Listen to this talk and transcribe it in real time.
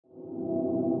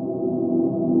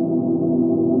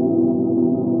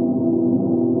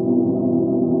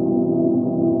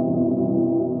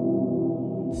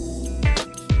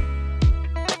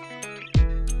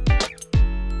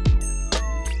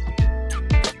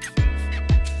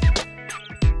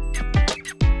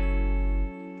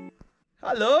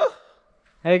Hello.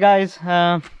 Hey guys,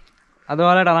 අද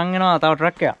ඔයාලට අරන් එනවා තව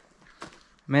ට්‍රක් එකක්.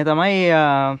 මේ තමයි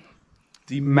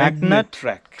The magnet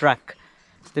track.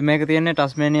 ඉතින් මේක තියෙන්නේ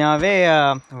ටස්මේනියාවේ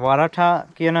Waratah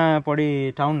කියන පොඩි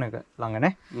ටවුන් එක ළඟ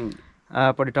නේ.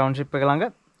 පොඩි ටවුන්ෂිප් එක ළඟ.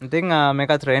 ඉතින්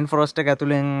මේකත් rainforest එක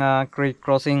ඇතුලෙන් creek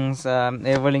crossings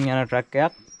ඒ වලින් යන ට්‍රක්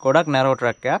එකක්. ගොඩක් narrow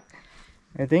ට්‍රක් එකක්.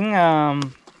 ඉතින්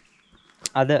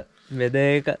අද වෙදර්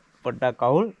එක පොඩ්ඩක්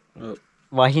අවුල්.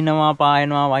 වහිනවා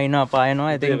පායනවා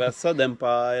ඉතින් වැස්ස දැන්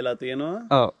පායලා තියෙනවා.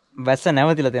 ඔව් වැස්ස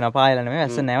නැවතිලා තියෙනවා පායලා නෙමෙයි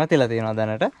වැස්ස නැවතිලා තියෙනවා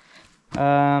දැනට.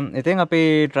 ඉතින් අපි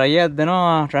try එකක්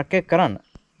දෙනවා ට්‍රක් එක කරන්න.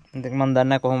 ඉතින් මම දන්නේ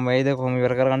නැහැ කොහොම වෙයිද කොහොම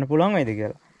ඉවර කරගන්න පුළුවන් වෙයිද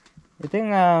කියලා. ඉතින්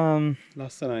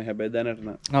ලස්සනයි හැබැයි දැනට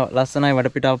නම්. ඔව් ලස්සනයි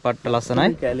වටපිටාව පට්ට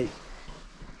ලස්සනයි. කැලි.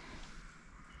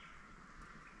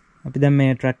 අපි දැන්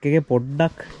මේ ට්‍රක් එකේ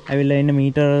පොඩ්ඩක් ඇවිල්ලා ඉන්න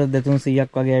මීටර්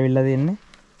 200ක් වගේ ඇවිල්ලා තියෙන්නේ.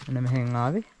 මෙන්න මෙහෙන්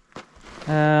ආවේ.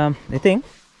 ඉතින්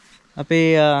අපි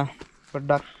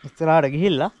පොඩ්ඩක් ඉස්සරහට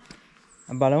ගිහිල්ලා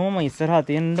බලමුම ඉස්සරහා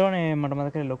තියෙන්න ඕනේ මට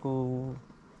මතකයි ලොකු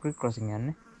ක්‍රීක් ක්‍රොසින්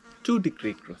යන්නේ. චූටි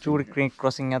ක්‍රීක්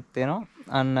ක්‍රොසින් එකක් තියෙනවා.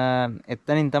 අන්න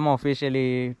එතනින් තමයි ඔෆිෂියලි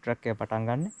ට්‍රක් එක පටන්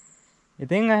ගන්න.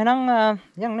 ඉතින් එහෙනම්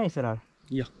යන්න ඉස්සරහට.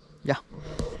 යා.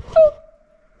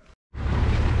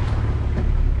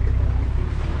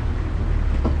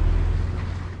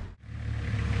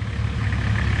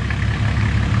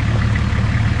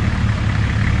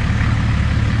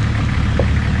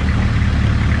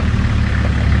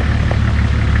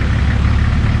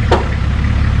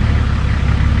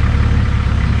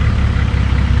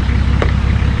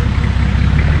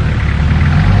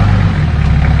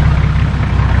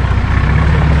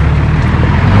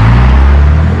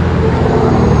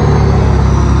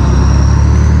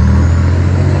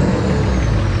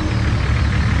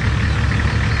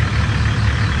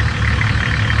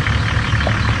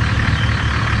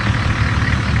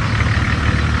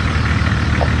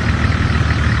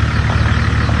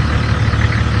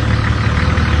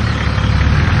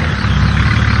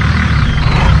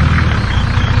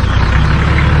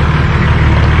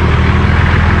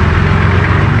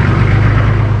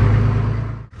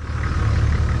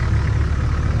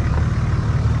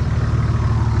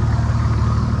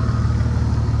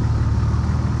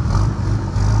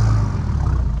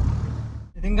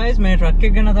 මේ ට්‍රක්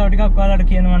එක ගැන තව ටිකක් ඔයාලට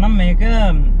කියනවා නම් මේක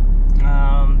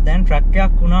දැන් ට්‍රක්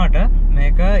එකක් වුණාට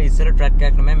මේක ඉස්සර ට්‍රක්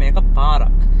එකක් නෙමෙයි මේක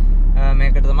පාරක්.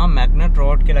 මේකට තමයි මැග්නට්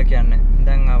රෝඩ් කියලා කියන්නේ.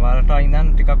 දැන් Waratah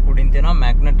ඉඳන් ටිකක් උඩින් තියෙනවා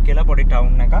මැග්නට් කියලා පොඩි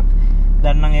ටවුන් එකක්.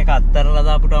 දැන් නම් ඒක අත්තරලා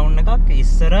දාපු ටවුන් එකක්.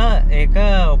 ඉස්සර ඒක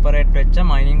ඔපරේට් වෙච්ච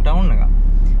මයිනින් ටවුන් එකක්.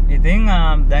 ඉතින්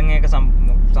දැන් ඒක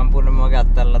සම්පූර්ණයෙන්ම වගේ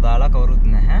අත්තරලා දාලා කවුරුත්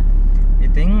නැහැ.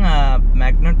 ඉතින්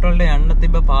මැග්නට් වලට යන්න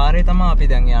තිබ්බ පාරේ තමයි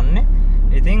අපි දැන් යන්නේ.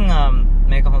 ඉතින්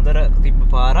මේක හොඳට තිබ්බ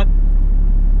පාරක්.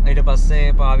 ඊට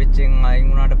පස්සේ පාවිච්චියෙන් අයින්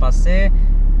වුණාට පස්සේ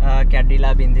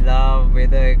කැඩිලා බින්දිලා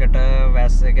වෙද එකට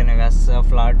වැස්ස කියන්නේ වැස්ස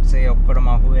ෆ්ලඩ්ස් ඒ ඔක්කොම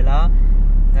අහු වෙලා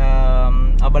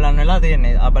අබලන් වෙලා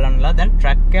තියෙන්නේ. අබලන් වෙලා දැන්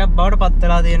ට්‍රැක් එකක් බවට පත්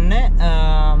වෙලා තියෙන්නේ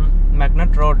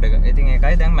මැග්නට් රෝඩ් එක. ඉතින්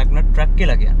ඒකයි දැන් මැග්නට් ට්‍රැක්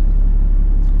කියලා කියන්නේ.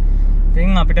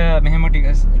 ඉතින් අපිට මෙහෙම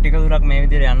ටික දුරක් මේ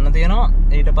විදිහට යන්න තියෙනවා.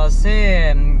 ඊට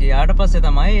පස්සේ ගියාට පස්සේ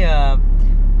තමයි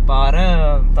පාර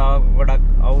තව ගොඩක්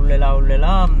අවුල්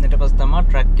වෙලා ඊට පස්සේ තමයි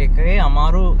ට්‍රැක් එකේ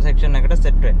අමාරු සෙක්ෂන් එකට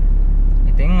සෙට් වෙන්නේ.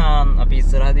 ඉතින් අපි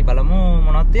ඉස්සරහදී බලමු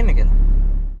මොනවද තියෙන්නේ කියලා.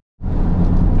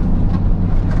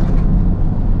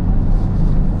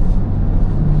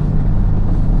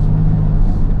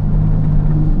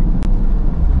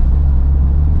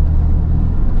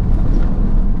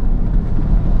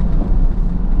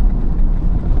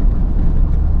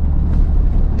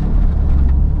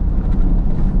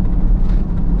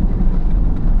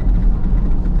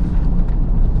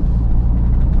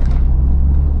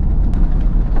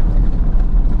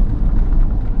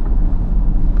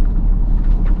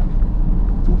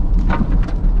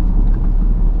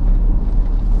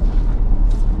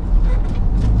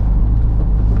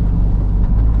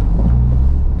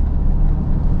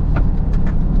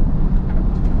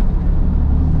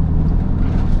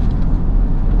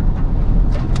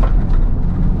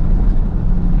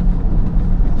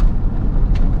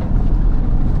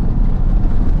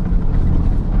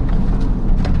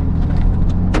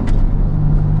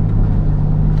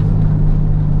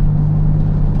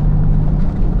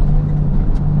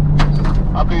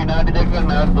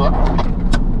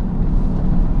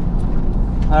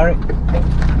 Alright.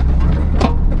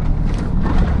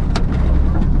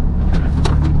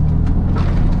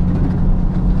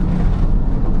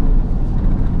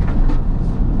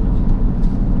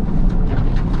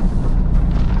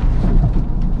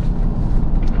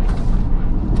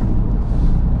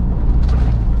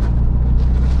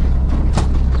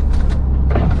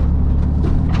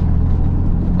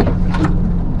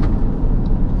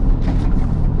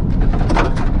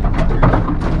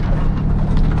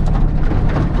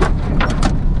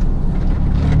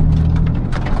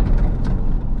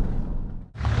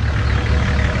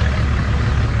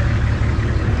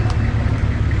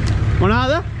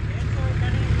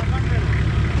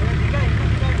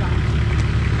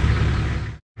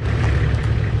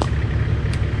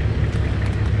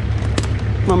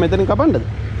 මම මෙතනින් කපන්නද?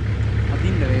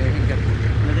 අදින්න වේගෙන්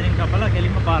මෙතනින් කපලා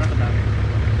කෙලින්ම පාරට දාන්න.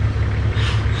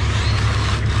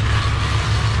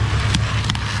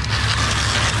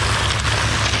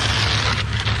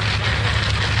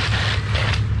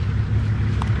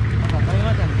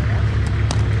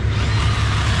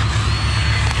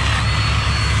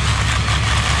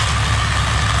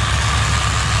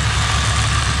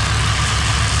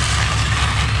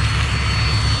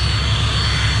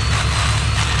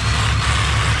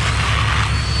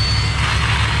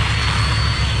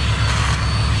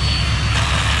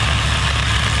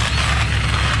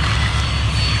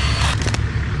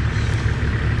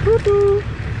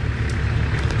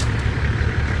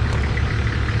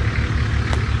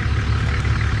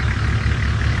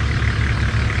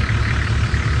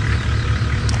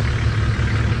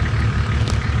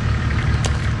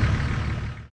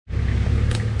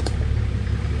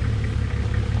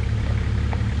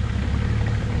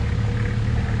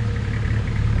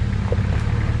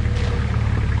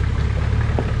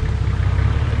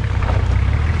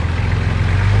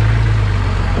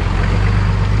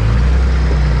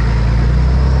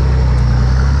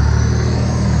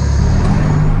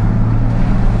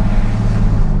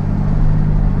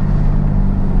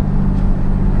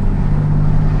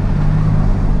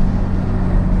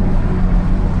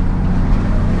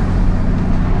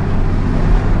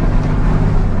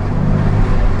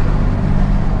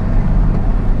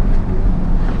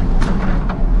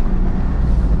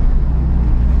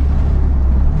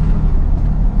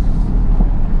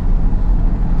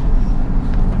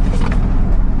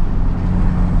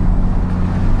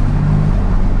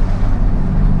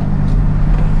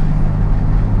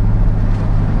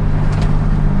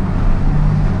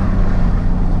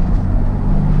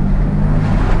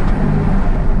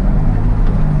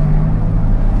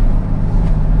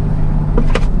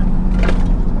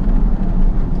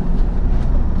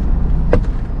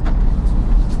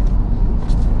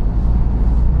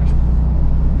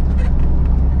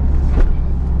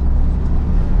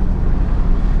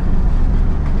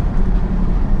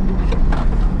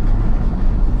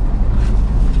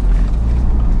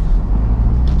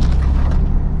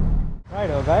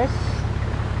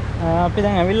 අපි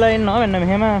දැන් ඇවිල්ලා ඉන්නවා මෙන්න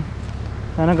මෙහෙම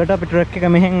තැනකට අපි ට්‍රක් එක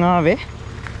මෙහෙන් ආවේ.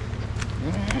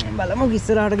 බලමු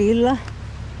ඉස්සරහට ගිහිල්ලා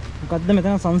මොකද්ද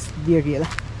මෙතන සංස්කෘතිය කියලා.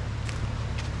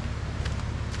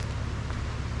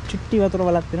 චුට්ටි වතුර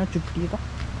වලක් තියෙනවා චුට්ටි එක.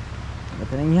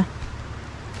 මෙතනින් යා.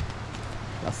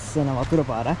 ලස්සන වතුර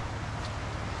පාරක්.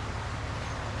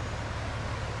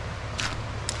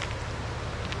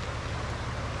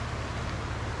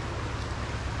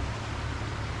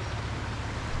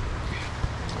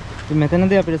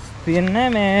 මෙතනදී අපිට තියෙන්නේ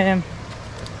මේ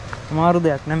අමාරු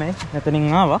දෙයක් නෙමෙයි.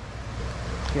 මෙතනින් ආවා.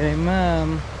 කෙලින්ම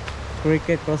ක්‍රීක්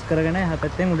එක ක්‍රොස් කරගෙන එහා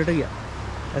පැත්තෙන් උඩට ගියා.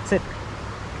 That's it.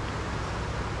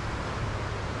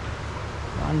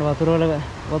 ආන්න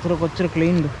වතුර කොච්චර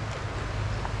ක්ලීන්ද?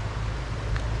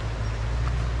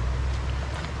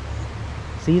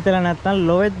 සීතල නැත්තම්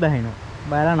ලොවෙත් බහිනවා.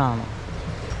 බයලා නානවා.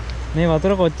 මේ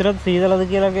වතුර කොච්චර සීතලද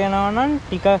කියලා කියනවා නම්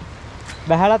ටික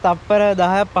බහලා තප්පර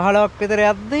 10 15ක් විතර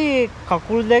යද්දී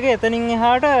කකුල් දෙක එතනින්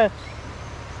එහාට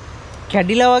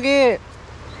කැඩිලා වගේ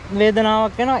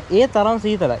වේදනාවක් එනවා. ඒ තරම්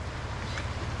සීතලයි.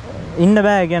 ඉන්න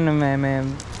බෑ කියන්නේ මේ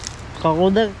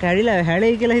කකුල් දෙක කැඩිලා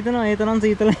හැලෙයි කියලා හිතනවා. ඒ තරම්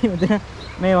සීතලයි මෙතන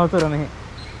මේ වතුර මෙහි.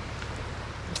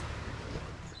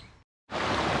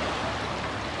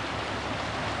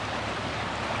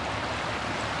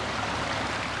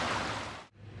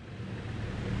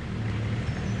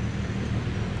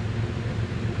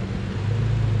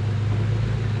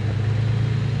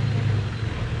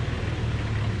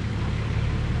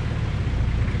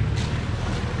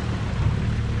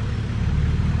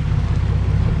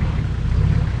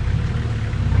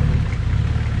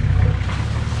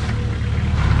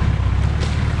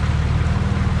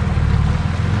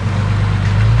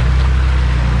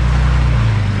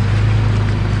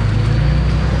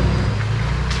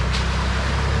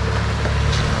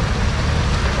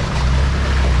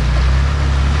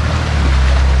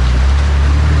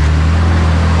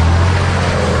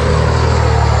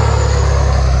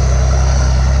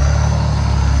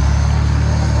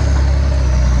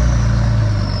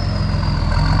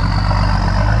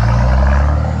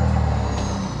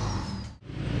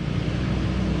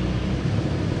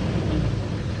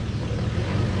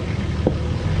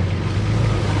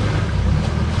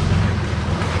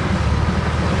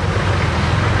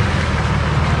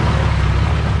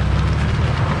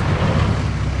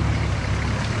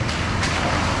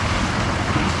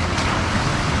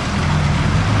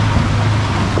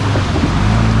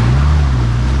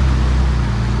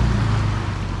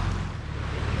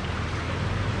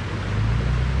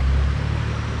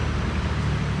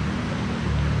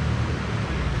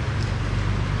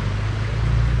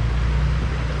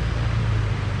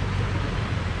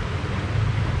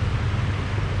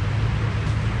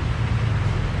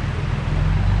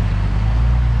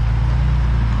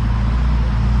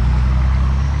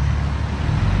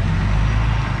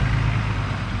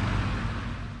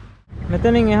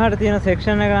 මෙතනින් එහාට තියෙන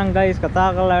සෙක්ෂන් එක නම් ගයිස් කතා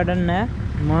කරලා වැඩක් නැහැ.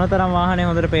 මොනතරම් වාහනේ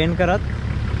හොඳට පේන්ට් කරත්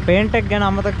පේන්ට් එක ගැන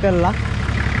අමතක කරලා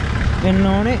එන්න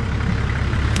ඕනේ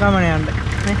ගමන යන්න.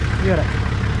 නේ ඉවරයි.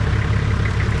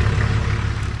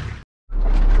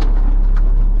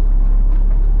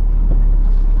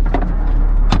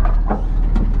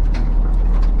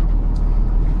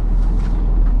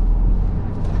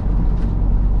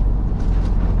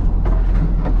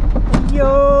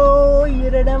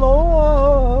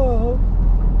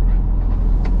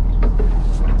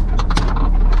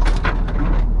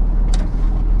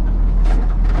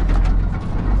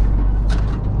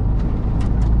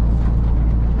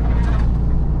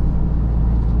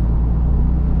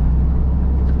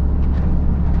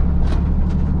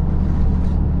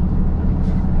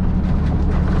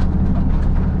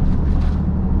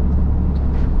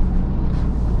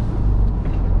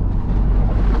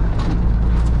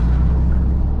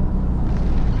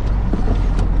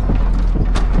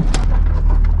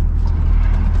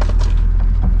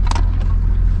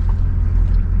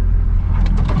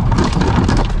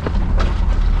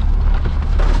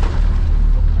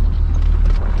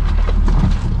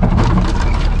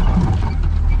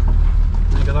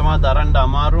 දරන්න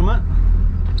අමාරුම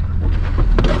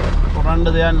කරන්න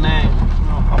දෙයක් නැහැ.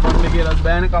 කපන්න කියලාත්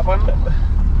බෑනේ කපන්න.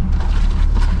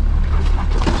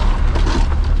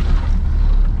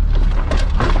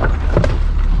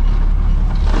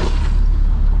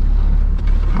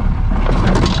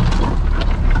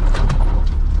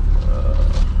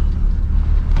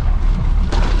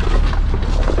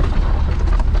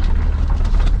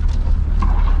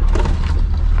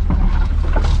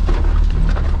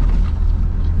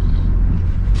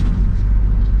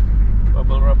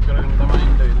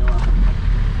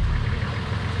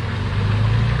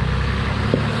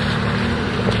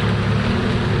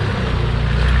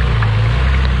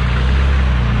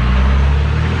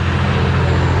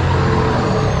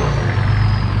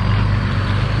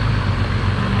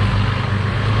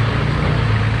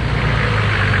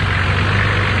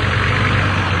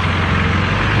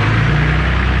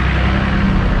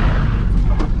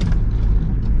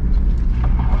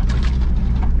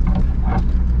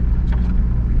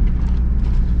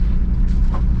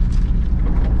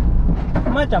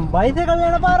 මචං බයිසිකල්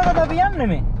යන පාරකට අපි යන්නේ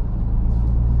මේ.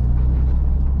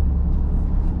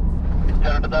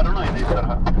 ඉස්සරහට දරනවා ඉතින්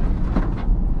ඉස්සරහ.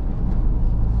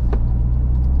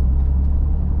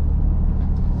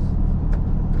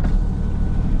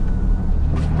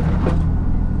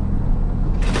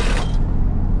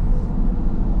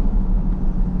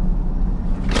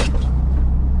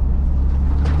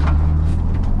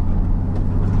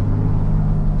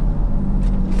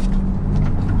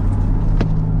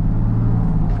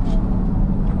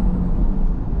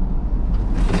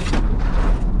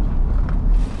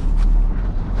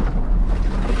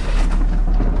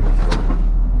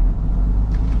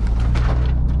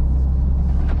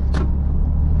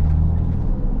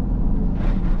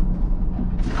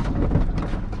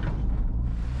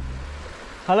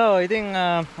 හලෝ ඉතින්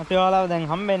අපි ඔයාලව දැන්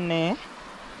හම්බෙන්නේ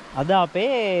අද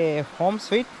අපේ හෝම්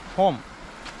ස්වීට් හෝම්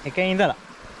එකේ ඉඳලා.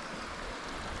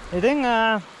 ඉතින්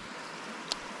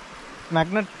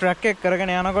මැග්නට් ට්‍රක් එක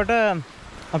කරගෙන යනකොට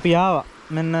අපි ආවා.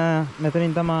 මෙන්න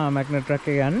මෙතනින් තමයි මැග්නට් ට්‍රක්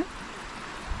එක යන්නේ.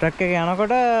 ට්‍රක් එක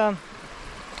යනකොට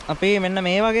අපි මෙන්න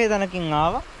මේ වගේ තැනකින්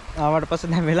ආවා. ආවට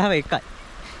පස්සේ දැන් වෙලාව 1යි.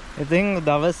 ඉතින්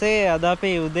දවසේ අද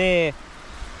අපි උදේ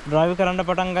ඩ්‍රයිව් කරන්න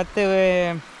පටන් ගත්තේ ඔය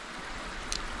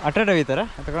 8ට විතර.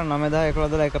 එතකොට 9:10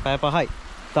 11 1 පැය 5යි.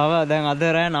 තව දැන් අද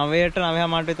රෑ 9ට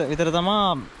 9:00 විතර තමයි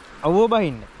අවුව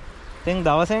බහින්නේ. ඉතින්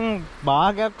දවසෙන්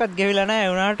භාගයක්වත් ගෙවිලා නැහැ.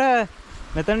 වුණාට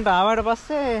මෙතනට ආවට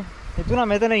පස්සේ හිතුණා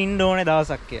මෙතන ඉන්න ඕනේ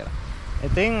දවසක් කියලා.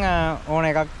 ඉතින් ඕන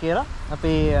එකක් කියලා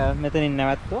අපි මෙතනින්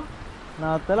නැවැත්තුවා.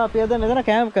 නවත්තලා අපි අද මෙතන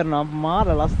කැම්ප් කරනවා. මාර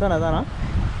ලස්සන තැන.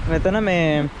 මෙතන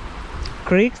මේ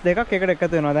ක්‍රීක්ස් දෙකක් එකට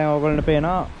එකතු වෙනවා. දැන් ඕගොල්ලන්ට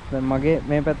පේනවා. දැන් මගේ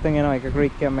මේ පැත්තෙන් එනවා එක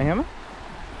ක්‍රීක් එකක් මෙහෙම.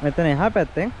 මෙතන එහා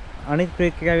පැත්තෙන් අනිත්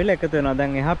ක්‍රීක් එක ඇවිල්ලා එකතු වෙනවා.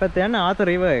 දැන් එහා පැත්තේ යන්නේ ආත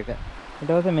රිවර් එක. ඊට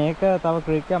පස්සේ මේක තව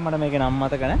ක්‍රීක් එකක් මට මේකේ නම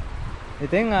මතක නැහැ.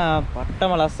 ඉතින්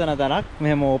පට්ටම ලස්සන තැනක්.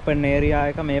 මෙහෙම ඕපන් ඒරියා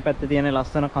එක මේ පැත්තේ තියෙන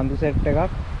ලස්සන කඳු සෙට්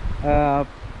එකක්.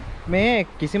 මේ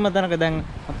කිසිම තැනක දැන්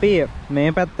අපි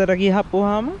මේ පැත්තට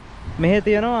ගිහපුවාම මෙහෙ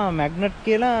තියෙනවා මැග්නට්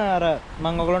කියලා අර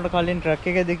මම ඔයගලන්ට කලින් ට්‍රක්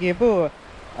එකේදී කියපු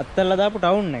අත්තල්ලා දාපු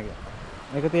ටවුන් එක.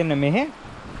 ඒක තියෙන්නේ මෙහෙ.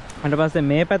 ඊට පස්සේ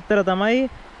මේ පැත්තට තමයි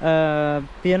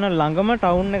තියෙන ළඟම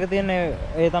ටවුන් එක තියෙන්නේ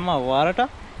ඒ තමයි Waratah.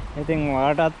 ඉතින්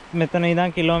Waratah මෙතන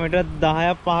ඉඳන් කිලෝමීටර්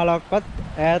 10ක් 15ක්වත්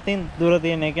ඈතින් දුර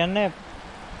තියෙන. ඒ කියන්නේ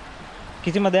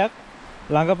කිසිම දෙයක්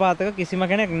ළඟපාතක කිසිම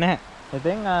කෙනෙක් නැහැ.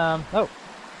 ඉතින් ඔව්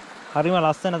හරිම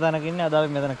ලස්සන තැනක ඉන්නේ. අද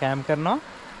අපි මෙතන කැම්ප් කරනවා.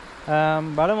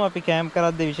 බලමු අපි කැම්ප්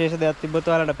කරද්දී විශේෂ දෙයක් තිබ්බොත්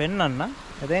ඔයාලට පෙන්වන්න.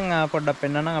 ඉතින් පොඩ්ඩක්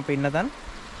පෙන්වන්නම් අපි ඉන්න තැන.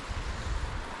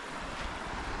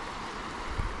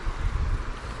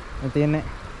 තියෙන්නේ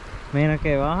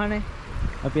මේනකේ වාහනේ.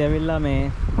 අපි ඇවිල්ලා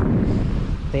මේ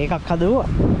තේ එකක් හදුවා.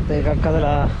 තේ එකක්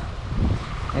හදලා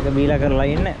ඒක බීලා කරලා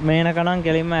ඉන්නේ. මේනකනම්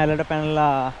කෙලින්ම ඇලට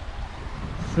පැනලා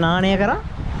ස්නානය කරා.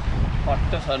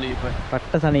 පට්ට සනීපයි.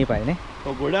 පට්ට සනීපයිනේ.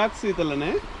 ඔය ගොඩාක් සීතල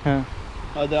නේ. හ්ම්.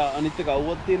 අද අනිත් එක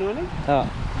අවුවක් තියෙනවනේ. ආ.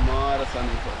 මාර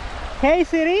සනීපයි. Hey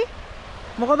Siri.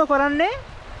 මොකද කරන්නේ?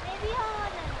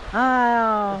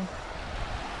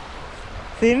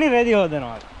 සිරිනි රෙදි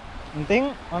හොදනවා.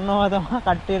 ඉතින් ඔන්නව තමයි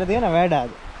කට්ටියට තියෙන වැඩ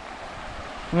අද.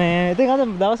 මේ ඉතින් අද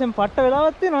දවසෙන් පට්ට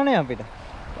වෙලාවක් තියෙනවනේ අපිට.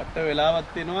 පට්ට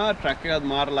වෙලාවක් තියෙනවා. ට්‍රැක් එකත්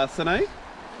මාර ලස්සනයි.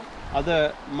 අද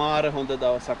මාර හොඳ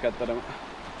දවසක් ඇත්තටම.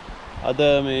 අද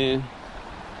මේ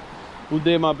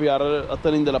උදේම අපි අර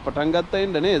අතන ඉඳලා පටන් ගත්තා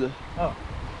ඉන්න නේද? ඔව්.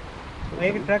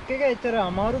 මේක ට්‍රක් එක එච්චර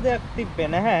අමාරු දෙයක් තිබ්බේ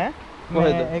නැහැ.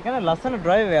 කොහෙද? ඒ කියන්නේ ලස්සන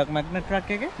ඩ්‍රයිව් එකක් මැග්නට් ට්‍රක්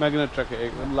එකේ. මැග්නට් ට්‍රක්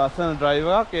එක ලස්සන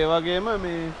ඩ්‍රයිව් එකක්. ඒ වගේම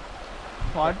මේ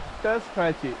පට්ට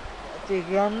ස්ක්‍රැචි. ඒ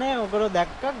කියන්නේ ඔයගොල්ලෝ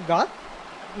දැක්ක ගත්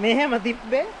මෙහෙම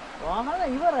තිබ්බේ වාහන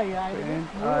ඉවරයි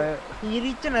ආයේ.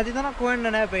 ඊරිච්ච නැති තැනක් හොයන්න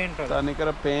නැහැ පේන්ට් වල.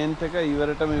 තනිකර පේන්ට් එක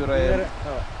ඉවරටම ඉවරයි.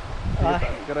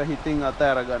 කර හිතින්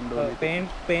අතෑර ගන්න ඕනේ.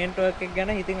 පේන්ට් වර්ක් එක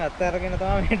ගැන හිතින් අත්අරගෙන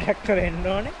තමයි මේ ට්‍රැක්ටර් එන්න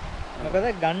ඕනේ. මොකද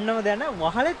ගන්නම දැන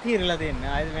වහලෙත් తీරලා තියෙන්නේ.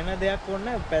 ආයෙ වෙන දෙයක්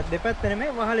ඕනේ දෙපැත්ත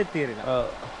නෙමෙයි වහලෙත් తీරලා. ඔව්.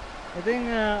 ඉතින්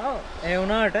ඔව් ඒ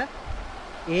වුණාට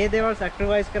ඒ දේවල්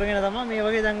සැක්‍රිෆයිස් කරගෙන තමයි මේ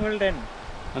වගේ දන් වලට එන්නේ.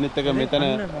 අනිත් එක මෙතන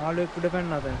මාළුවෙක් උඩ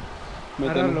පැන්න අතන.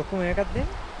 මෙතන ලොකු මේකක් දෙන්නේ.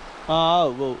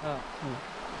 ඔව් ඔව්.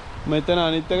 මෙතන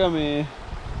අනිත් එක මේ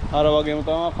අර වගේම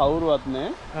තමයි කවුරුවත්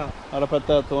නැහැ. අර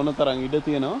පැත්ත තෝන තරම් ඉඩ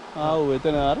තියෙනවා. ආව්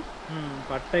එතන අර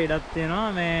පට්ට ඉඩක්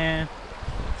තියෙනවා මේ.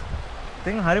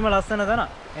 ඉතින් හරිම ලස්සන තැන.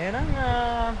 එහෙනම්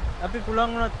අපි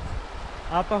පුළුවන් වුණොත්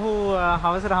ආපහු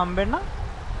හවසට හම්බෙන්න.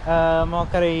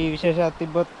 මොකක් හරි විශේෂයක්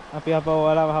තිබ්බොත් අපි ආපහු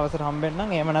ඔයාලව හවසට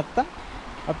හම්බෙන්නම්. එහෙම නැත්තම්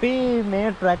අපි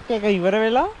මේ ට්‍රැක් එක ඉවර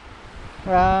වෙලා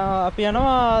අපි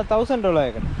යනවා $1000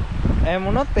 එකට. එහෙම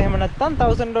වුණොත් එහෙම නැත්තම්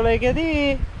 $1000 එකේදී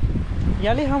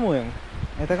යලි හමු වෙමු.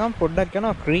 එතකම් පොඩ්ඩක්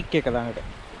යනවා ක්‍රීක් එක ළඟට.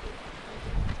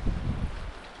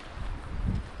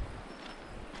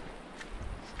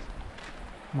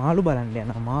 මාළු බලන්න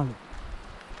යනවා මාළු.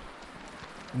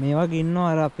 මේ වගේ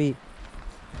ඉන්නවා අර අපි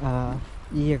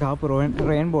ඊයේ ගාපු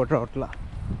රේන්බෝ ට්‍රවුට්ලා.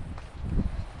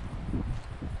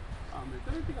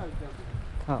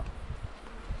 ආ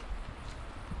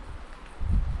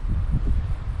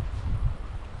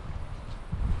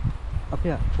අපි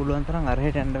පුළුවන් තරම්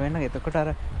අරහෙට යන්න වෙන්න. එතකොට අර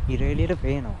ඉර එළියට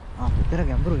පේනවා. මෙතන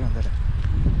ගැඹුරුයි හොඳට.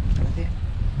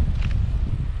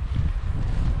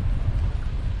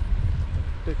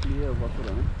 ක්ලියර්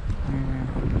වතුරනේ.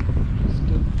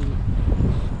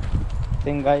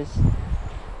 ඉතින් guys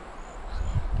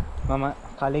මම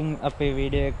කලින් අපේ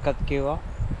වීඩියෝ එකත් කිව්වා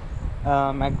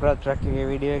මැග්‍රා ට්‍රක් එකේ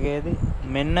වීඩියෝ එකේදී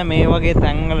මෙන්න මේ වගේ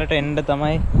තැන්වලට එන්න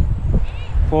තමයි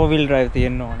 4-wheel drive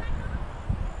තියෙන්න ඕනේ.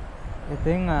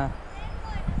 ඉතින්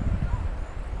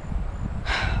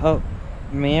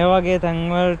මේ වගේ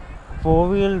තැන්වල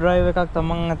 4-wheel drive එකක්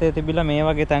තමන් අතේ තිබිලා මේ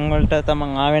වගේ තැන්වලට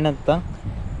තමන් ආවේ නැත්තම්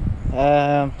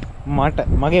මට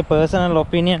මගේ පර්සනල්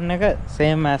ඔපිනියන් එක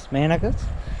same as මේනක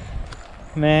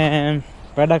මේ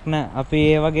වැඩක් නෑ. අපි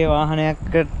ඒ වගේ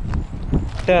වාහනයකට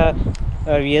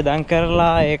වියදම්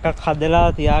කරලා ඒකක් හදලා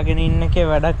තියාගෙන ඉන්න එකේ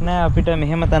වැඩක් නෑ. අපිට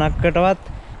මෙහෙම තැනකටවත්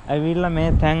ඇවිල්ලා මේ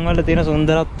තැන්වල තියෙන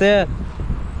සුන්දරත්වය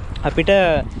අපිට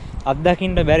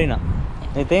අත්දකින්න බැරි නම්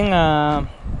ඉතින්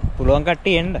පුළුවන්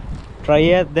කට්ටිය එන්න try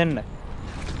එකක් දෙන්න.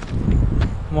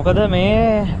 මොකද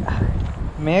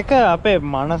මේක අපේ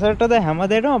මනසටද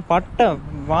හැමදේටම පට්ට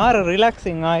මාර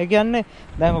රිලැක්සින්. ආ කියන්නේ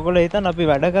දැන් ඔයගොල්ලෝ හිතන්න අපි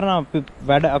වැඩ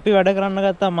කරනවා අපි වැඩ කරන්න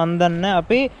ගත්තා මන් දන්නේ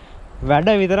අපි වැඩ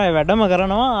විතරයි වැඩම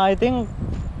කරනවා. I think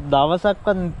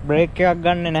දවසක්වත් බ්‍රේක් එකක්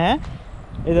ගන්නෙ නැහැ.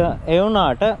 ඒ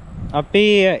වුණාට අපි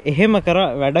එහෙම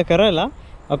වැඩ කරලා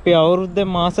අපි අවුරුද්දේ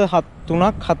මාස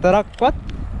 3ක් 4ක්වත්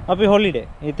අපි හොලිඩේ.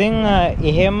 ඉතින්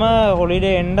එහෙම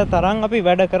හොලිඩේ එන්න තරම් අපි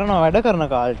වැඩ කරන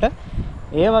කාලෙට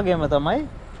ඒ වගේම තමයි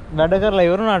වැඩ කරලා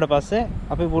ඉවරුණාට පස්සේ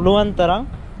අපි පුළුවන් තරම්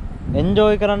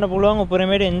එන්ජොයි කරන්න පුළුවන්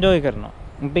උපරිමයට එන්ජොයි කරනවා.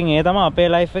 ඉතින් ඒ තමයි අපේ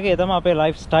ලයිෆ් එක, ඒ තමයි අපේ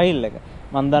ලයිෆ් ස්ටයිල් එක.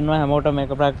 මම දන්නවා හැමෝටම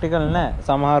මේක ප්‍රැක්ටිකල් නෑ.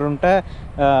 සමහරුන්ට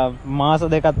මාස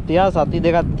දෙකක් තියා සති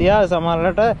දෙකක් තියා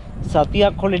සමහරකට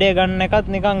සතියක් හොලිඩේ ගන්න එකත්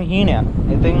නිකන් හීනයක්.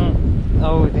 ඉතින්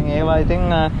ඔව් ඉතින් ඒවා ඉතින්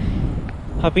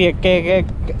අපි එක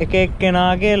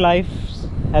එක්කෙනාගේ ලයිෆ්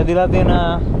හැදිලා තියෙන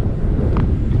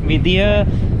විදිය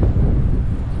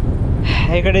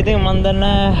ඒකට ඉතින් මම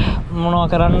දන්නේ මොනවා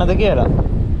කරන්නද කියලා.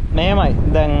 මෙහෙමයි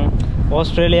දැන්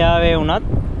ඕස්ට්‍රේලියාවේ වුණත්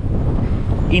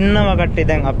ඉන්නවා කට්ටිය.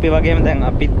 දැන් අපි වගේම දැන්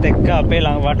අපිත් එක්ක අපේ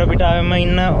වටපිටාවෙම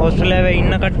ඉන්න ඕස්ට්‍රේලියාවේ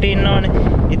ඉන්න කට්ටිය ඉන්නවනේ.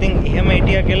 ඉතින් එහෙම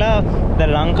හිටියා කියලා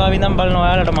දැන් ලංකාවේ ඉඳන් බලන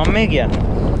ඔයාලට මම මේ කියන්නේ.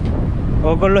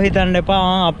 ඕගොල්ලෝ හිතන්න එපා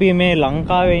අපි මේ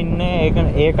ලංකාවේ ඉන්නේ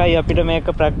ඒකයි අපිට මේක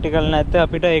ප්‍රැක්ටිකල් නැත්තේ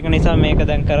අපිට ඒක නිසා මේක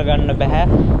දැන් කරගන්න බෑ.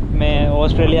 මේ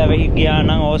ඕස්ට්‍රේලියාවේ ගියා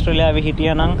නම් ඕස්ට්‍රේලියාවේ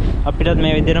හිටියා නම් අපිටත්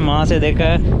මේ විදිහට මාසෙ දෙක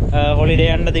හොලිඩේ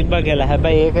යන්න තිබ්බා කියලා.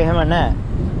 හැබැයි ඒක එහෙම නෑ.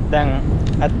 දැන්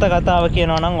ඇත්ත කතාව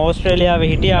කියනවා නම් ඕස්ට්‍රේලියාවේ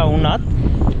හිටියා වුණත්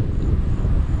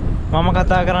මම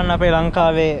කතා කරන්න අපේ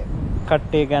ලංකාවේ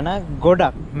කට්ටිය ගැන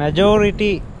ගොඩක්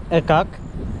මැජොරිටි එකක්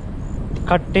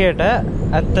කට්ටියට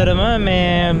ඇත්තරම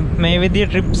මේ විදිහේ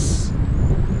ට්‍රිප්ස්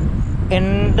එන්න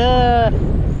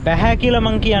බැහැ කියලා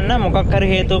මං කියන්න. මොකක් හරි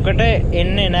හේතුවකට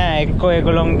එන්නේ නැහැ. එක්කෝ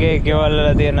ඒගොල්ලොන්ගේ ගෙවල් වල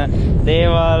තියෙන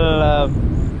දේවල්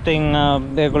තින්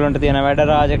ඒගොල්ලන්ට තියෙන වැඩ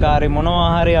රාජකාරි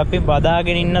මොනවා හරි අපි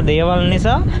බදාගෙන ඉන්න දේවල්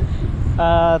නිසා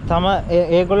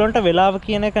ඒගොල්ලන්ට වෙලාව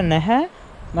කියන එක නැහැ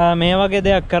මේ වගේ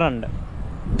දෙයක් කරන්න.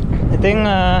 ඉතින්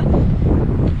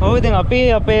ඉතින් අපි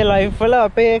අපේ ලයිෆ් වල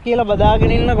අපේ කියලා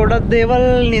බදාගෙන ඉන්න ගොඩක් දේවල්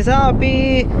නිසා අපි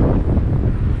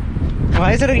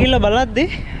වයසට ගිහිල්ලා බලද්දි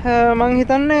මං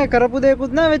හිතන්නේ කරපු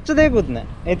දෙයක්වත් නැහැ වෙච්ච දෙයක්වත් නැහැ.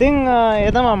 ඉතින්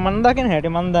ඒ තමයි මම දකින හැටි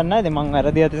මං දන්නේ නැහැ. ඉතින් මං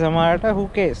වැරදි ඇති සමහරට who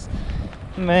cares.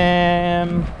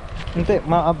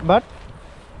 but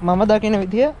මම දකින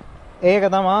විදිය ඒක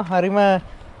තමයි හරිම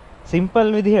සිම්පල්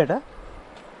විදිහට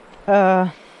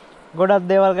ගොඩක්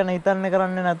දේවල් ගැන හිතන්නේ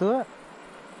කරන්නේ නැතුව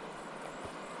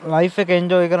ලයිෆ් එක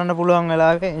එන්ජොයි කරන්න පුළුවන්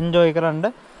වෙලාවක එන්ජොයි කරන්න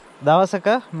දවසක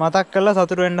මතක් කරලා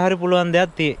සතුටු වෙන්න හරි පුළුවන්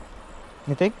දෙයක් තියෙයි.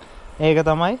 ඉතින් ඒක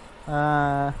තමයි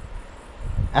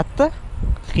ඇත්ත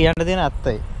කියන්න තියෙන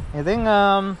ඇත්තයි. ඉතින්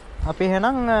අපි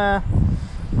එහෙනම්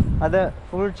අද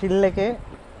ෆුල් චිල් එකේ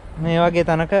මේ වගේ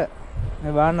තැනක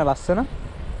මේ බලන්න ලස්සන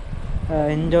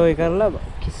එන්ජොයි කරලා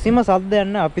කිසිම සද්දයක්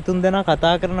නැහැ. අපි තුන් දෙනා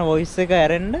කතා කරන වොයිස් එක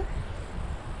ඇරෙන්න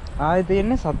ආයෙ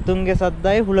තියෙන්නේ සත්තුන්ගේ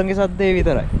සද්දයි හුළඟේ සද්දේ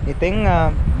විතරයි. ඉතින්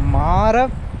මාර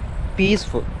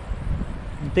පීස්ෆුල්.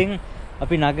 ඉතින්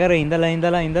අපි නගරේ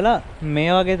ඉඳලා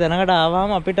මේ වගේ තැනකට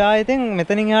ආවම අපිට ආයෙ ඉතින්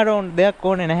මෙතනින් එහාට දෙයක්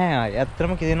ඕනේ නැහැ ආයෙ.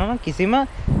 ඇත්තටම කියනවා කිසිම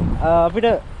අපිට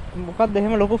මොකක්ද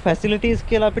එහෙම ලොකු ෆැසිලිටිස්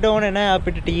කියලා අපිට ඕනේ නැහැ.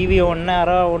 අපිට ටීවී ඕනේ නැහැ, අර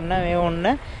ඕනේ නැහැ, මේ ඕනේ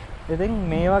නැහැ. ඉතින්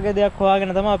මේ වගේ දෙයක්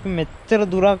හොයාගෙන තමයි අපි මෙච්චර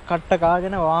දුරක් කට්ට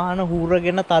කාගෙන වාහන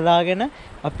හූරගෙන තලාගෙන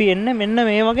අපි එන්නේ මෙන්න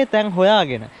මේ වගේ තැන්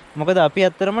හොයාගෙන. මොකද අපි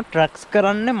ඇත්තටම ට්‍රැක්ස්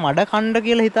කරන්නේ මඩ කණ්ඩ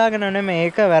කියලා හිතාගෙන නෙමෙයි.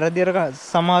 ඒක වැරදියට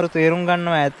සමහරු තේරුම්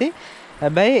ගන්නවා ඇති.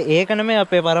 හැබැයි ඒක නෙමෙයි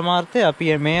අපේ පරමාර්ථය. අපි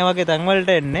මේ වගේ තැන්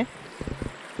වලට එන්නේ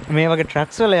මේ වගේ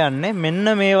ට්‍රැක්ස් වල යන්නේ මෙන්න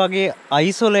මේ වගේ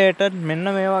අයිසොලේටඩ් මෙන්න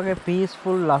මේ වගේ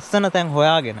පීස්ෆුල් ලස්සන තැන්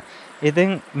හොයාගෙන. ඉතින්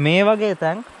මේ වගේ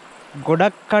තැන්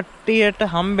ගොඩක් කට්ටියට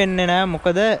හම්බෙන්නේ නැහැ.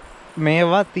 මොකද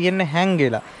මේවා තියෙන්නේ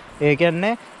හැංගිලා. ඒ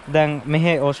කියන්නේ දැන්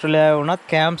මෙහි ඕස්ට්‍රේලියාවේ වුණත්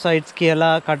කැම්ප් සයිට්ස්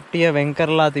කියලා කට්ටිය වෙන්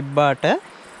කරලා තිබ්බාට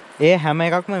ඒ හැම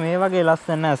එකක්ම මේ වගේ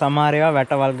ලස්සන නැහැ. සමහර ඒවා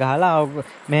වැටවල් ගහලා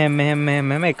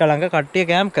මෙහෙම එක ළඟ කට්ටිය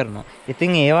කැම්ප් කරනවා.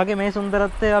 ඉතින් ඒ වගේ මේ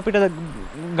සුන්දරත්වය අපිට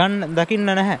දකින්න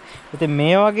නැහැ. ඉතින්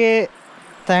මේ වගේ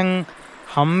තැන්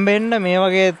හම්බෙන්න මේ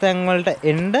වගේ තැන් වලට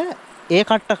එන්න ඒ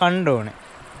කට්ට කන්න ඕනේ.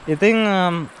 ඉතින්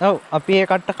ඔව් අපි ඒ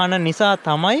කට්ට කන නිසා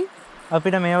තමයි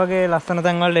අපිට මේ වගේ ලස්සන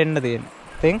තැන් වලට එන්න තියෙන්නේ.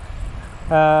 ඉතින්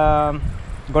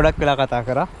ගොඩක් වෙලා කතා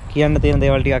කරා. කියන්න තියෙන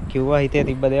දේවල් ටිකක් කිව්වා. හිතේ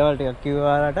තිබ්බ දේවල් ටිකක්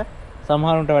කිව්වාලට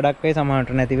සමහරුන්ට වැඩක් වෙයි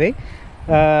සමහරුන්ට නැති වෙයි.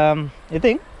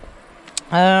 ඉතින්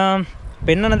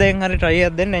පෙන්නන දෙයෙන් හරි try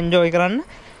එකක් දෙන්න enjoy කරන්න.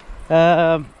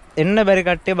 එන්න බැරි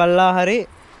කට්ටිය බල්ලා හරි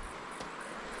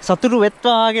සතුටු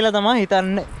වෙත්වා කියලා තමයි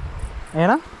හිතන්නේ.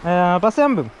 එහෙනම් පස්සේ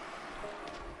යම්බු.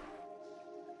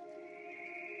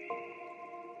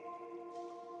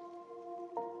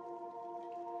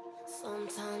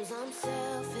 Sometimes I'm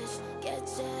selfish, get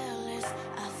jealous.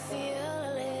 I feel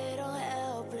a little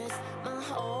helpless. My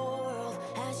whole world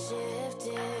has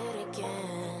shifted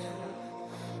again.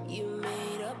 You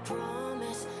made a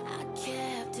promise, I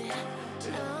kept it.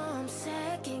 Now I'm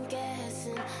second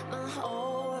guessing. My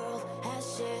whole world has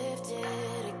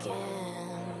shifted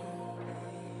again.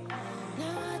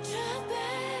 Now I drop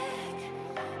back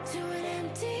to an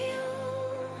empty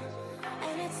room,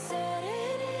 and it's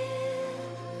setting in.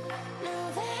 Now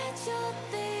that your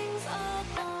things are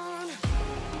gone,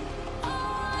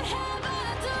 what have I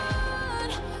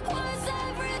done? Was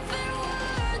everything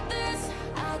worth this?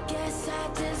 I guess I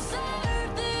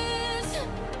deserve this.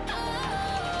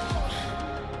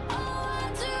 Why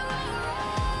do I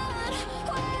run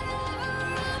whenever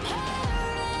I'm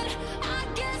hurting? I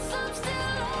guess I'm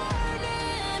still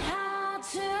learning how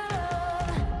to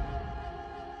love.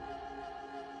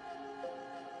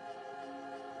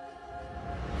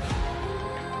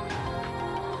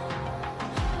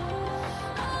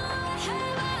 What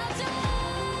have I done?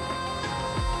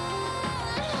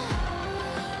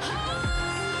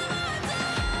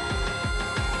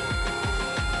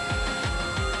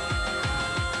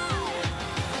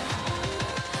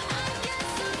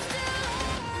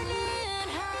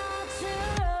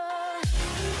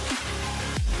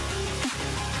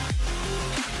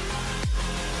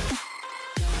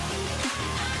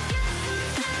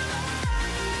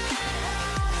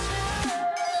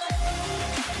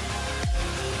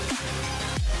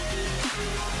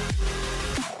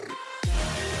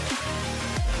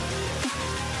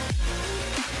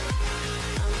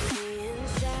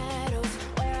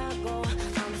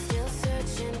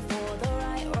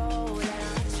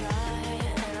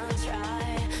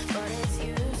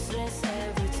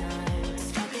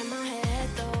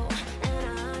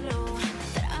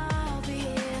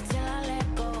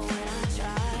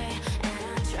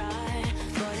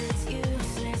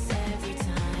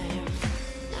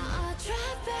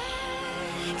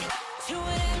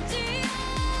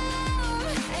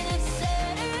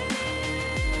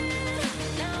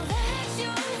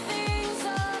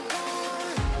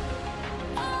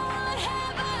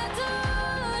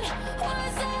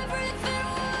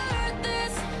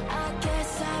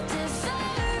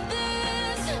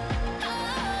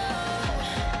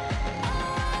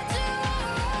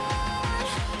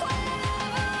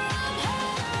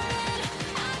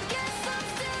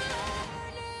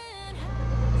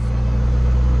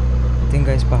 ඉතින්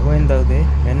guys පහුවෙන් දවසේ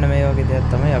මෙන්න මේ වගේ දෙයක්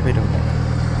තමයි අපිට උනේ.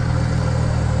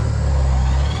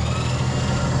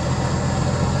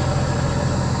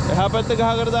 එහා පැත්ත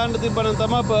ගහකට දාන්න තිබ්බනම්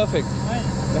තමයි පර්ෆෙක්ට්.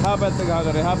 එහා පැත්ත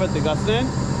ගහකට එහා පැත්තේ ගස් නේ.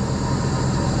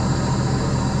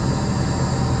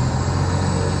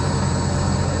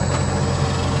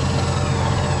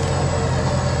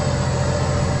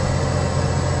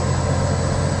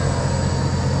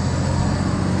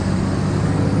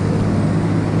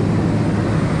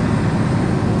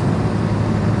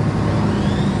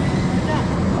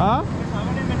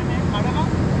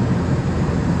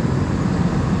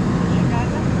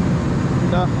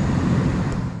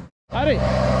 Hurry!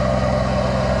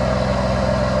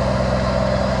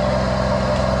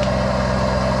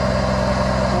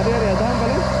 Hurry, adhaan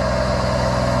bale.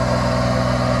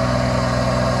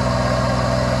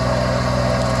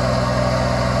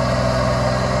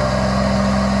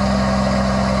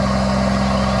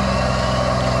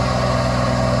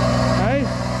 Hey!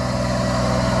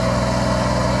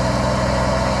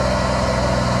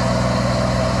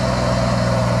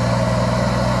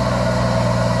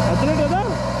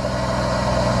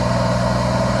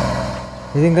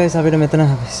 ඉතින් guys අපිට මෙතන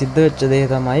සිද්ධ වෙච්ච දේ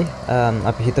තමයි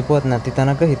අපි හිතපුවත් නැති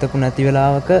තැනක හිතපු නැති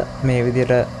වෙලාවක මේ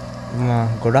විදියට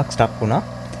ගොඩක් ස්ටක් වුණා.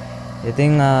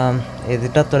 ඉතින්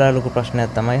ඒකටත් වඩා ලොකු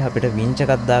ප්‍රශ්නයක් තමයි අපිට වින්ච්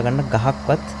එකක් දාගන්න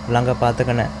ගහක්වත්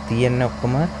ළඟපාතක නැ තියෙන්නේ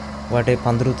ඔක්කොම වටේ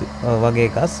පඳුරු වගේ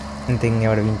එකස්. ඉතින්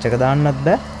ඒවට වින්ච් එක දාන්නත්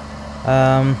බෑ.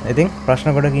 ඉතින්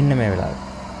ප්‍රශ්න ගොඩක් ඉන්නේ මේ වෙලාවේ.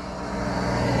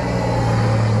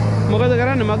 මොකද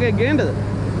කරන්නේ මගේ ගේන්නද?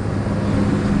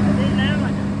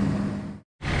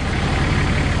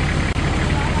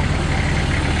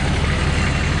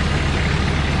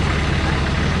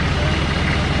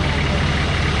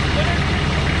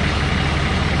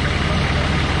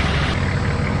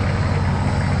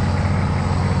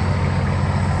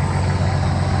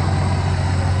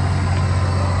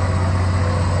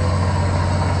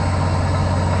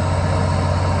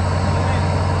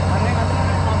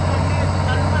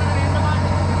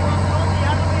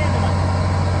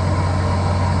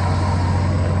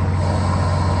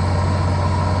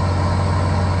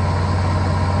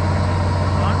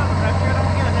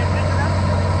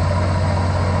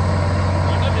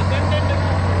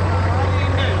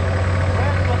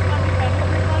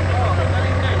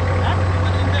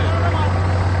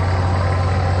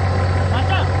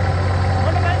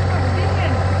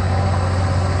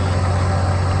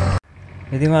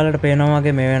 ඉතින් ඔයාලට පේනවා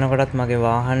වගේ මේ වෙනකොටත් මගේ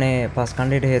වාහනේ පස්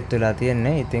කණ්ඩියට හේතු වෙලා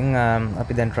තියෙන්නේ. ඉතින්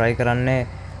අපි දැන් try කරන්නේ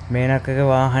මේනකගේ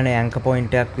වාහනේ ඇන්කර්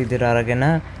පොයින්ට් එකක් විදිහට අරගෙන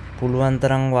පුළුවන්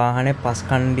තරම් වාහනේ පස්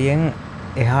කණ්ඩියෙන්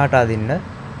එහාට අදින්න.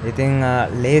 ඉතින්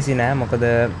ලේසි නෑ මොකද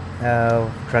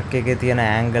ට්‍රක් එකේ තියෙන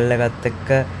ඇන්ගල් එකත්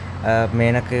එක්ක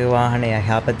මේනකගේ වාහනේ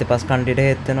එහා පැත්තේ පස් කණ්ඩියට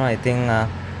හේතු වෙනවා. ඉතින්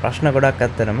ප්‍රශ්න ගොඩක්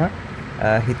ඇත්තටම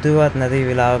හිතුවත් නැති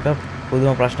වෙලාවක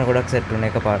පුදුම ප්‍රශ්න ගොඩක් සෙට්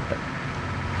වුණා එකපාරට.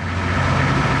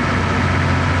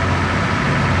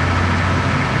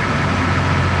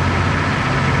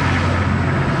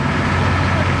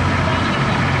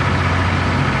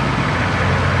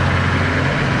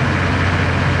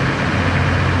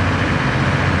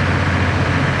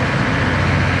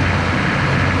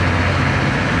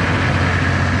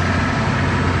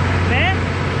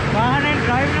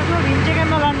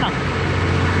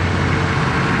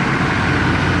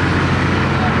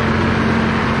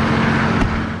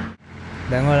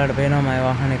 දැන් ඔයාලට පේනවා මගේ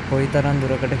වාහනේ කොයිතරම්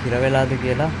දුරකට හිර වෙලාද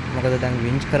කියලා. මොකද දැන්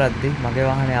වින්ච් කරද්දි මගේ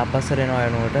වාහනේ ආපස්සට එනවා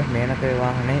යනකොට මේනකේ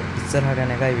වාහනේ ඉස්සරහට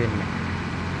යන එකයි වෙන්නේ.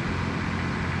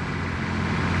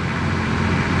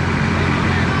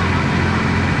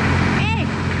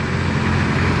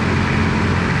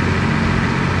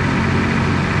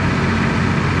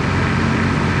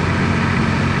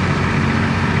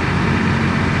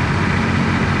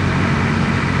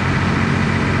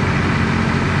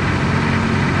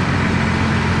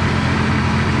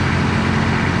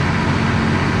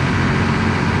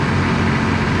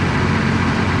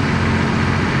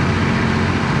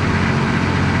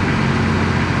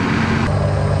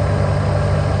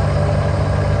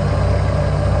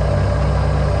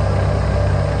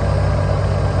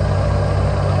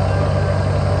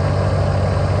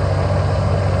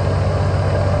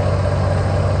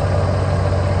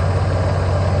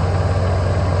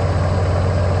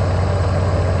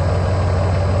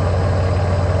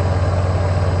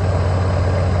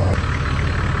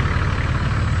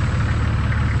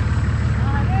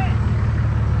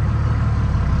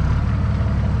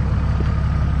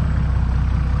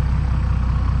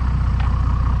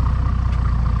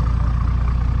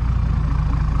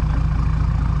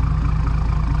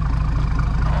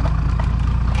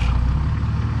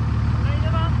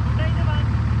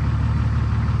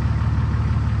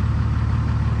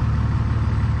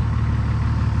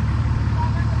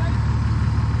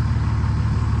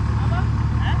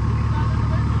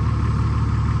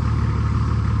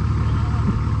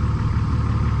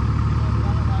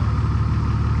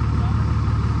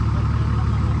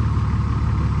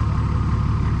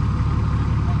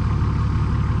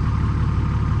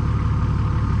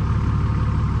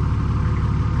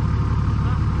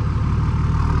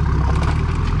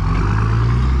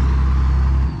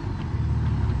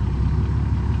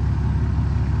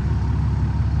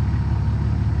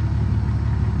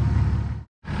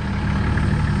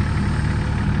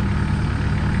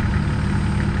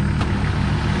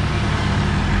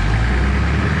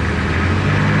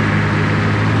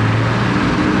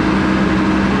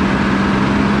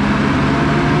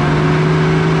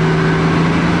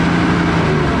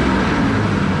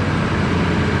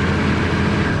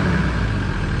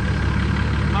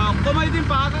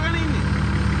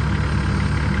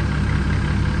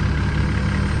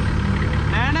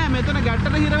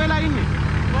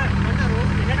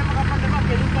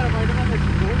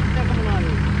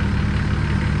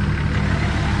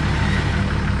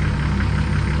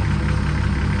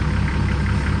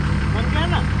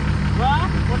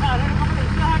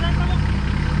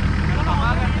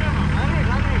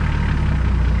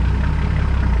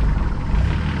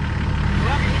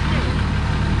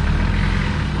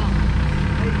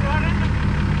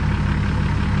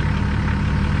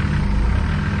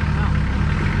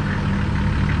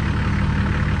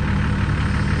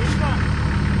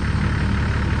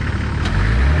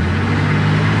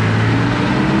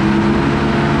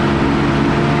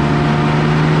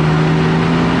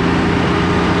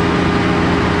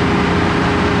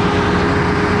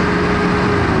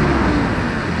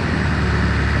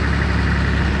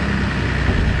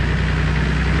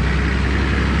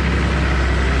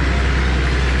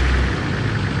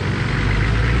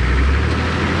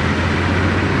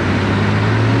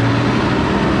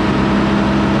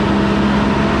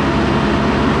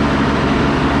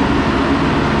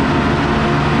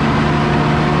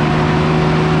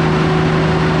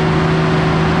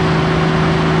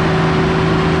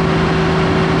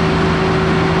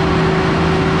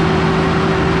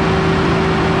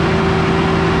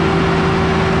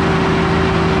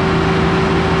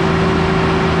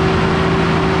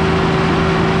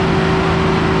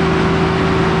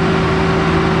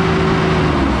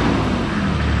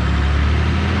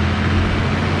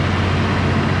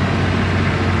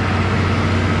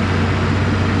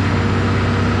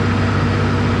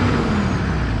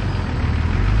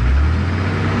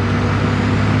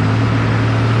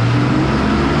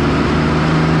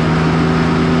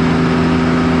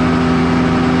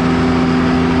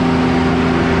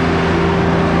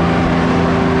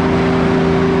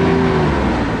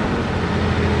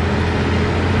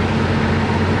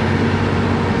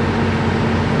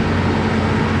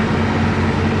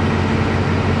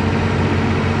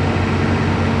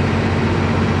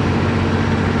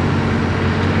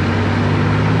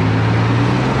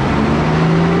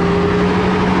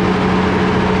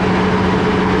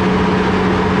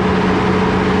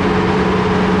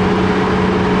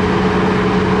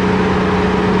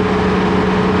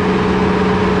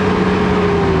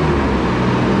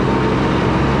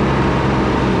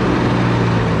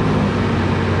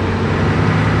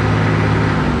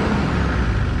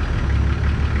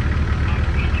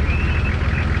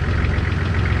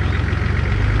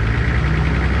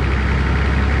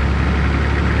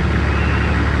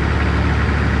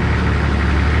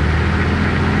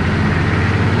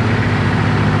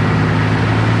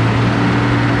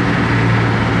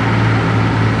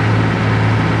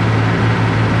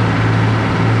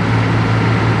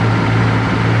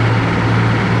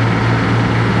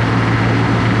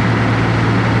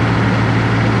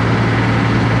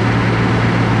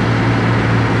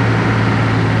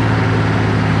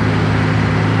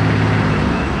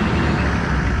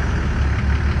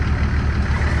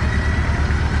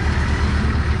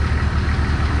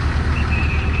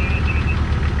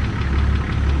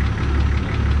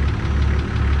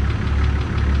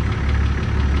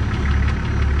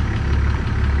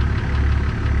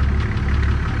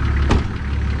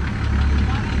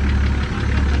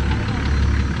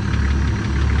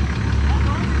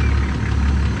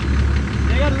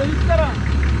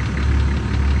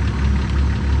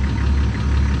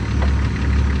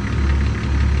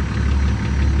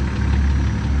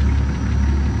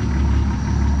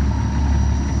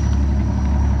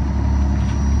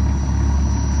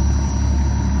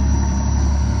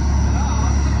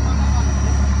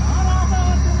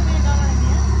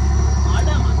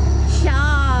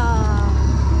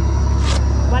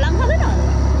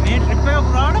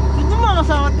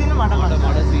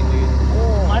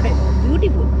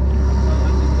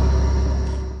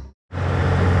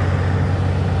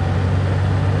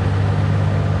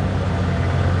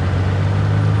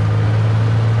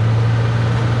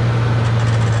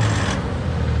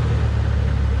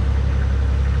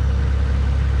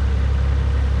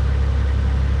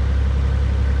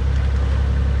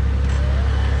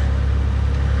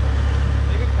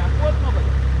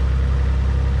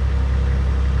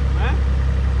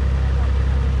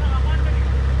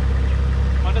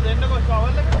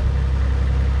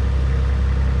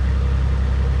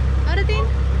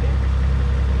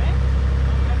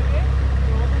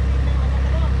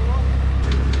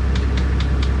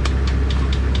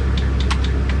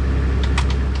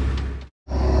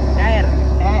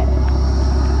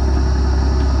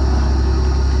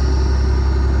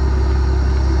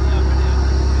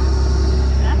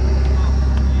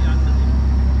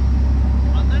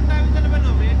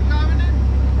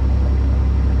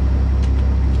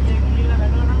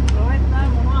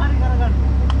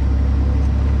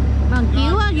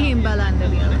 බලන්න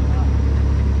කියලා.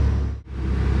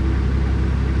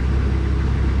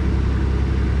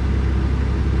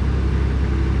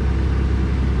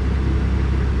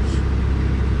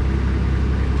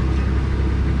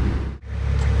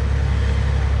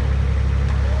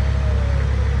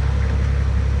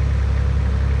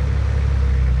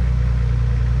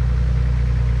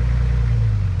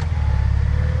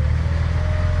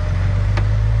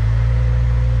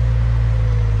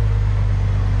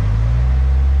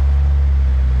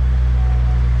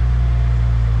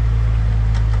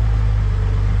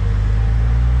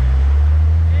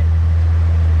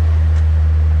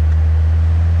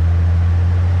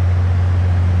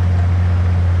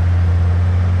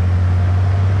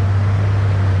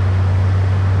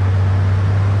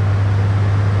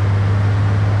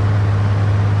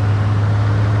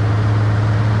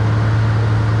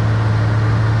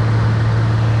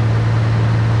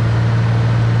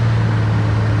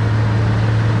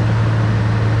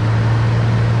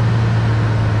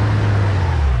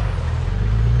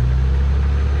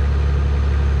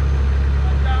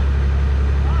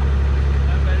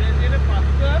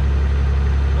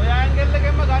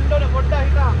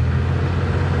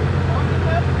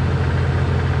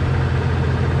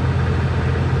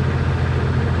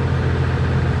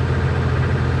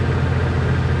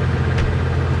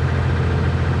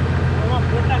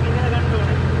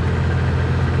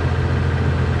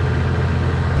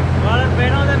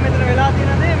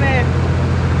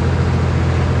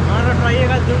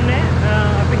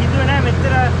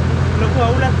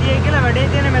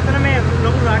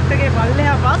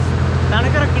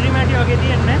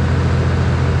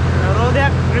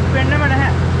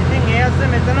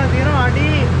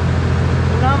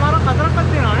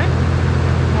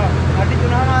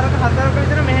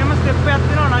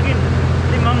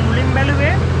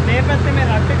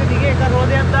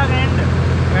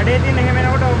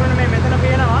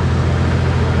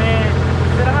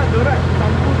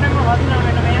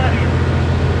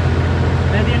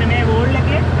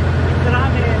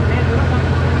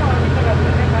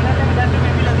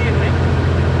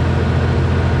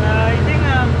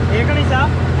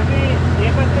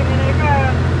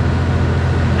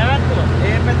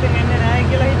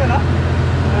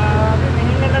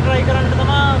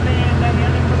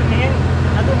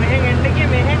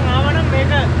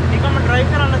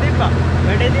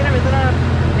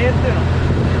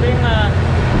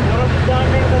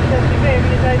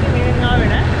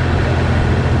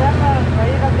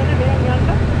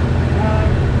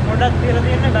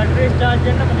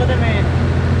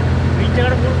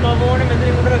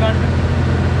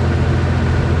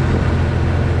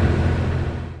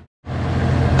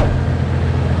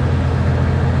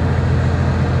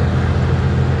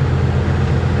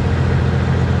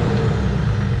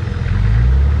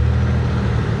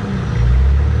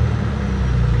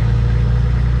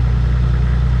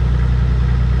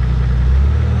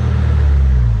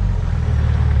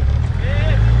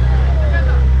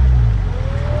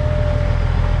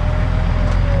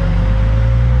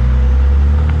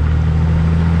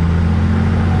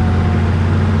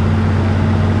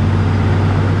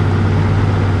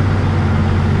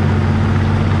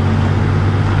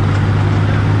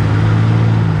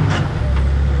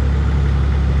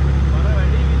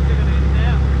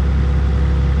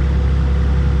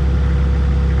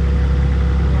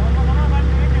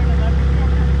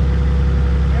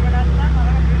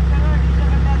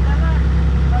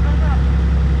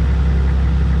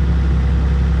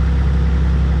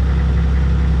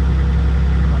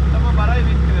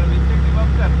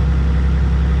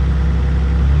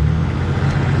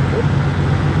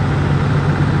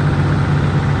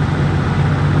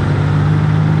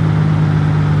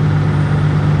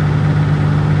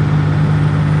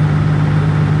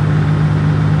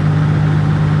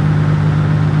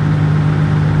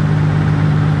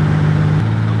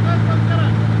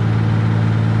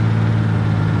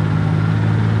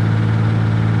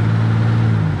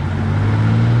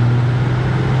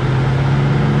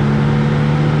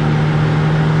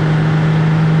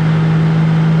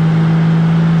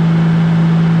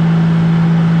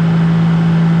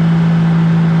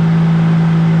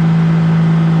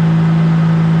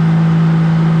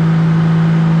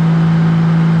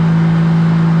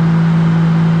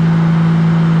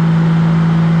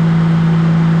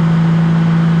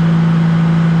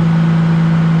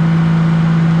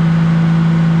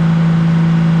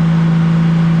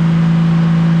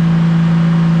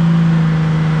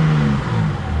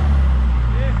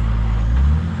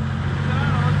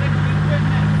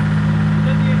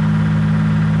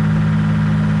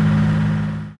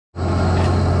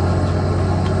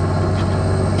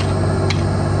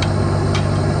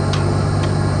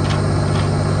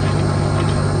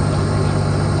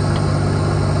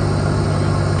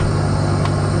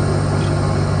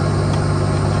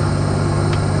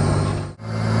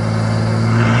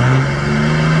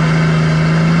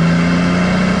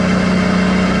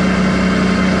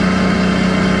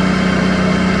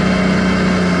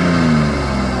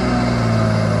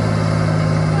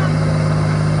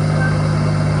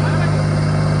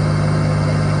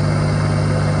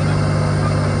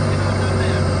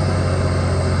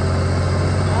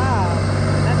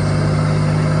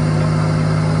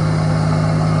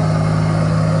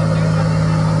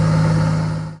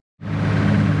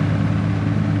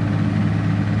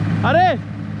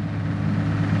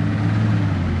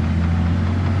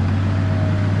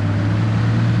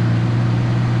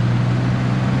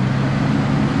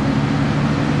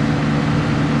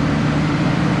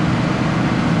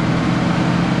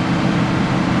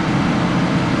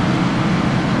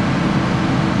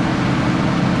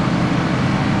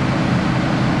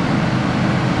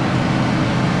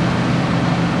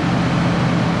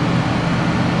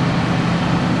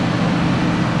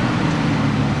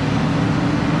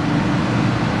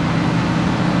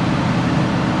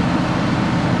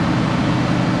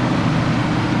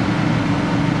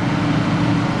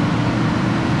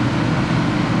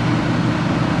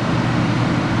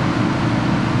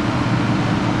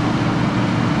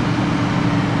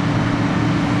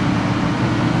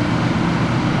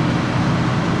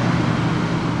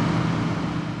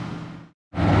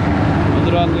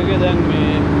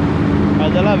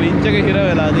 වින්ච් එක හිර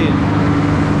වෙලා තියෙන්නේ.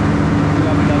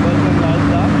 අපි ඩබල් කරලා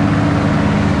ඇද්දා.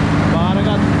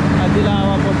 බාරකට ඇදිලා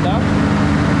ආවා පොඩ්ඩක්.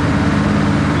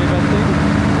 මේ පැත්තේ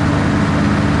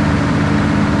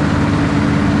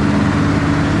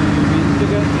වින්ච්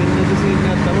එක එන්නේ සීන්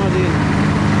එකක් තමයි තියෙන්නේ.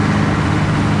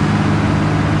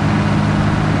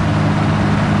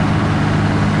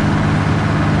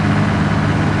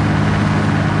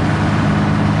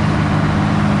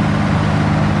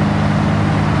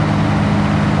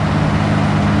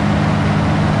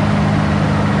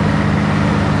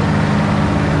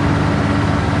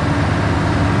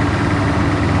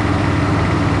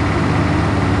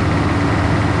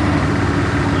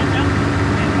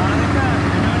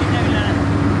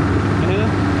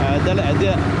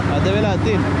 අද වෙලා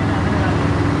තියෙන්නේ.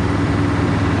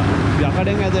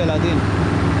 යකඩෙන් ඇද වෙලා තියෙන්නේ.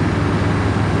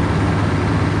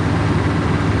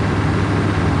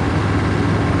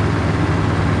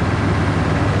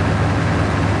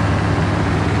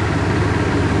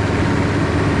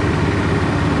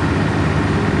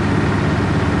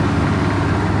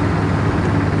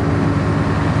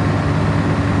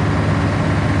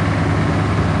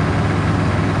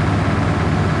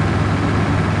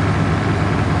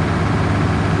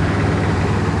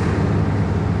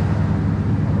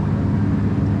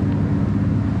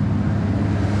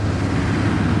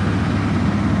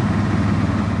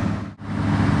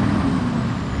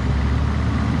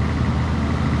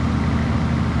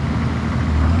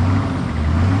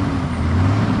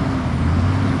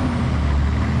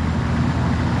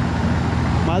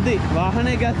 මදි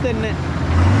වාහනේ ගැස්සෙන්නේ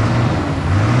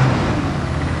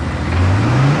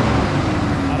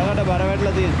අරකට බර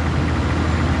වැටලා තියෙනවා.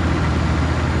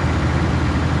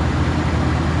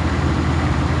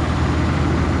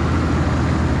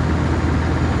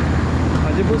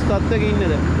 අජිපුස් තත්ත්වයක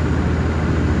ඉන්නේද?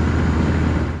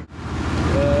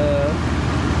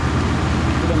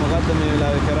 ඒක මොකද්ද මේ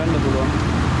වෙලාවේ කරන්න පුළුවන්?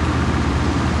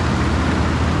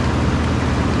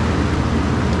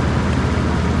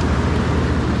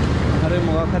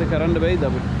 මොකක් හරි කරන්න බැයිද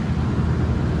අපිට?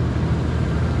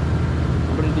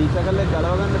 අපිට ඩීසකල් එක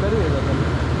ගලව ගන්න බැරි වේද අපිට?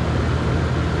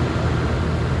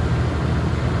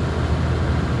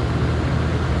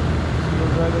 ස්ක්‍රූ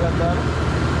ඩ්‍රයිවර් එකක් දාලා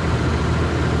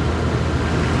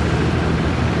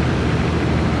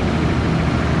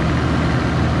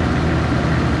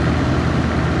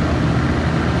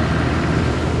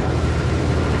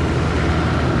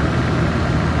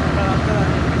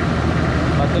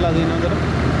පතලා දිනනවද?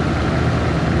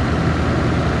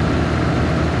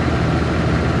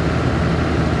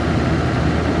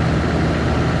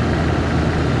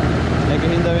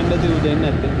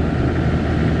 දෙන්නේ නැත්තේ.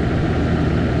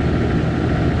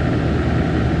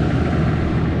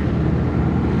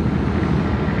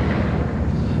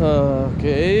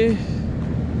 ඕකේ.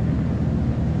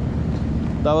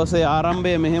 දවසේ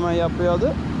ආරම්භය මෙහෙමයි අපේවද?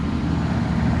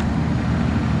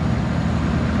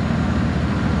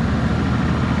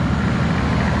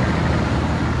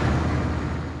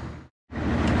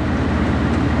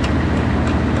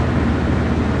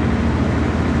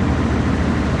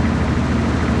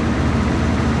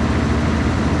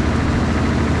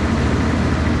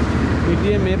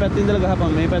 මේ පැත්තෙන් ඉඳලා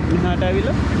ගහපන් මේ පැත්ත මෙහාට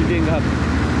ඇවිල්ලා පිටින් ගහපන්.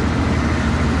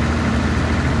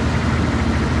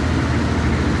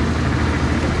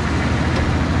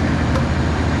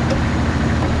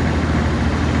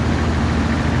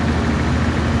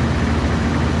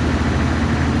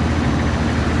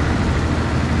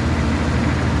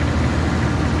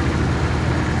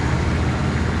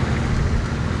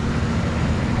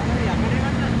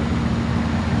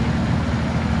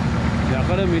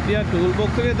 යකඩ මිටියක් ටූල්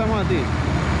බොක්ස් එකේ තමයි තියෙන්නේ.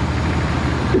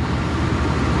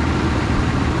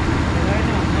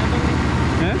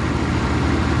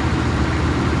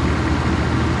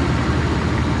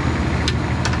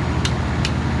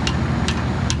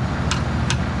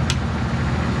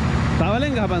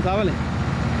 Sawalen gapan sawalen.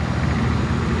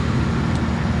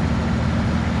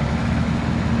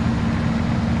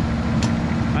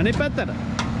 Anik පැත්තට.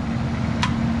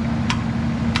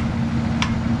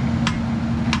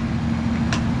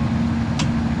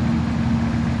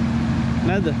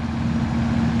 නැද්ද?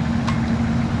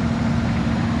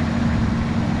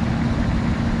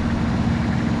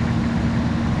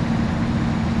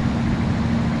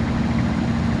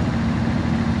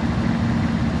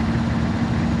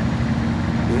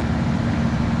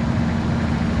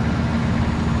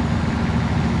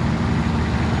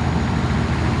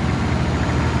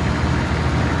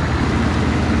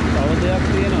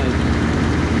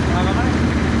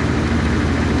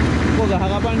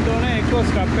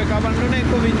 Strap එක කපන්න ඕනේ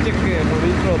එක්ක වින්ච් එක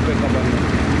වින්ච් රෝප් එක කපන්න.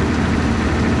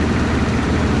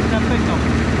 ස්ට්‍රැප් එක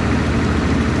කපන්න.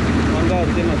 මම ගාව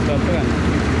තියෙන ස්ටොප් එක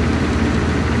ගන්න.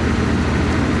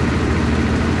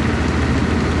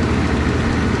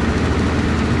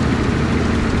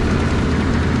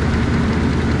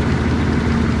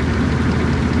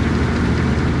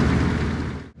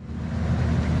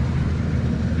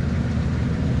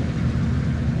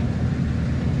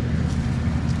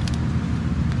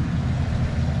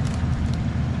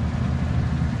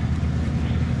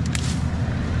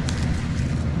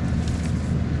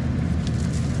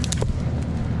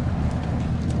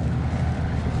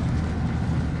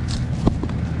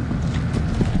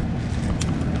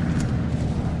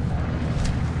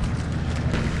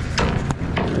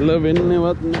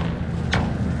 වෙන්නේවත් නෑ.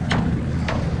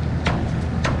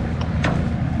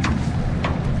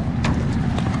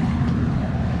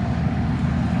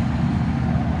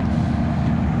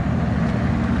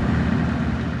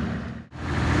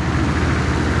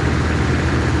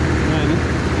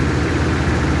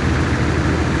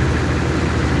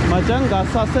 මචං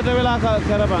ගස් අස්සට වෙලා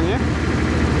කරපන් ඈ.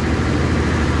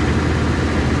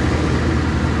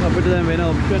 අපිට දැන් වෙන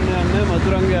ඔප්ෂන් එකක් නැහැ.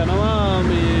 මතුරංග යනවා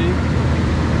මේ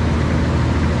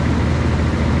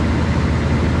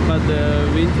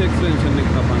winch extension එක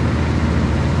කපන්න.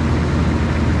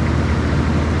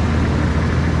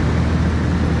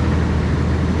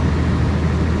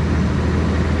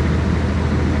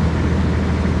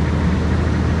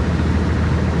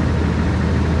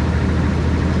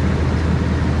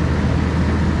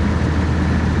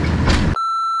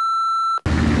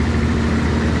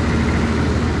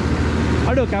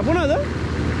 අඩෝ කැපුණාද?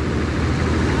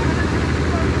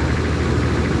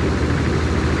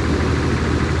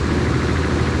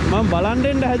 මම බලන්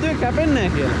දෙන්න හැදුවේ කැපෙන්නේ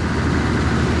නැහැ කියලා.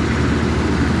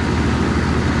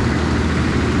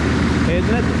 ඒත්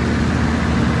නැත්.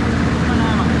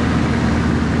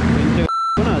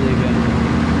 මොනවාද ඒ කියන්නේ?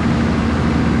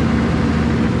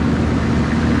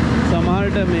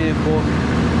 සමහරට මේ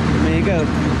මේක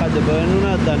මොකද්ද බර්න්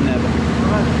වුණාද දන්නේ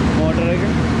නැහැ. මෝටර එක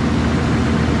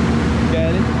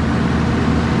ගෑලි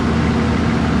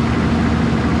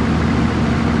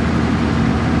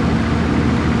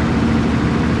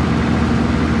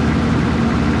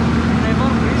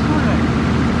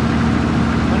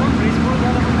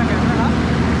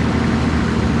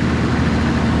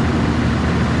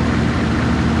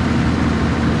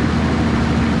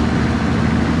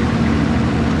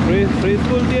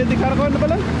preschool තියෙද්දි කරකවන්න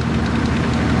බලන්න.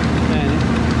 නෑනේ.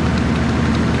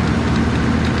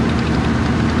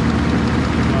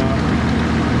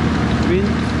 Wind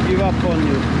give up on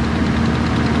you.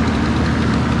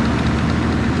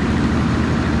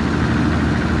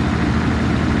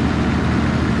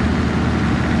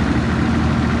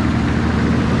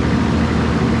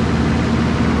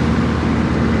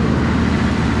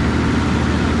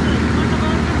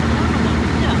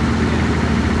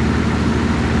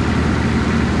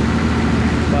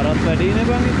 වැඩිනේ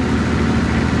බං ඉතින්.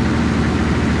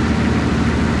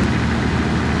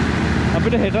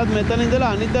 අපිට හෙටත් මෙතන ඉඳලා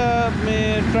අනිත් මේ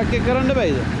ට්‍රක් එක කරන්න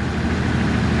බැයිද?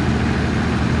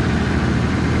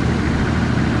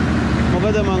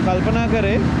 මොකද මම කල්පනා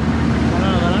කරේ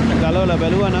ගලවලා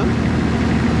බැලුවා නම්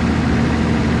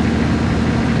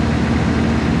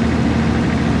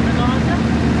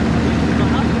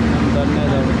දන්නේ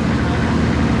නැහැ.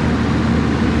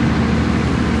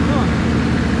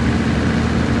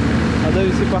 අද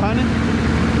 25නේ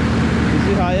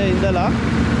 26 ඉඳලා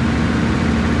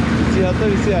 27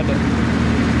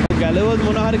 28 ගැලවුවොත්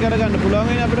මොන හරි කරගන්න පුළුවන්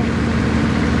වෙන්නේ අපිට.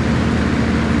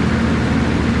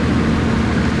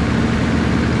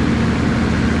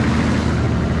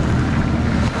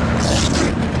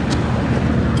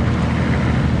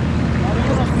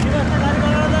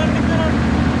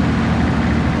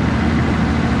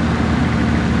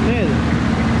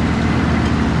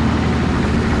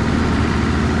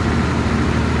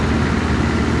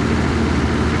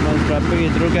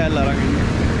 ඉතුරු කෑල්ල අරන් ඉන්න.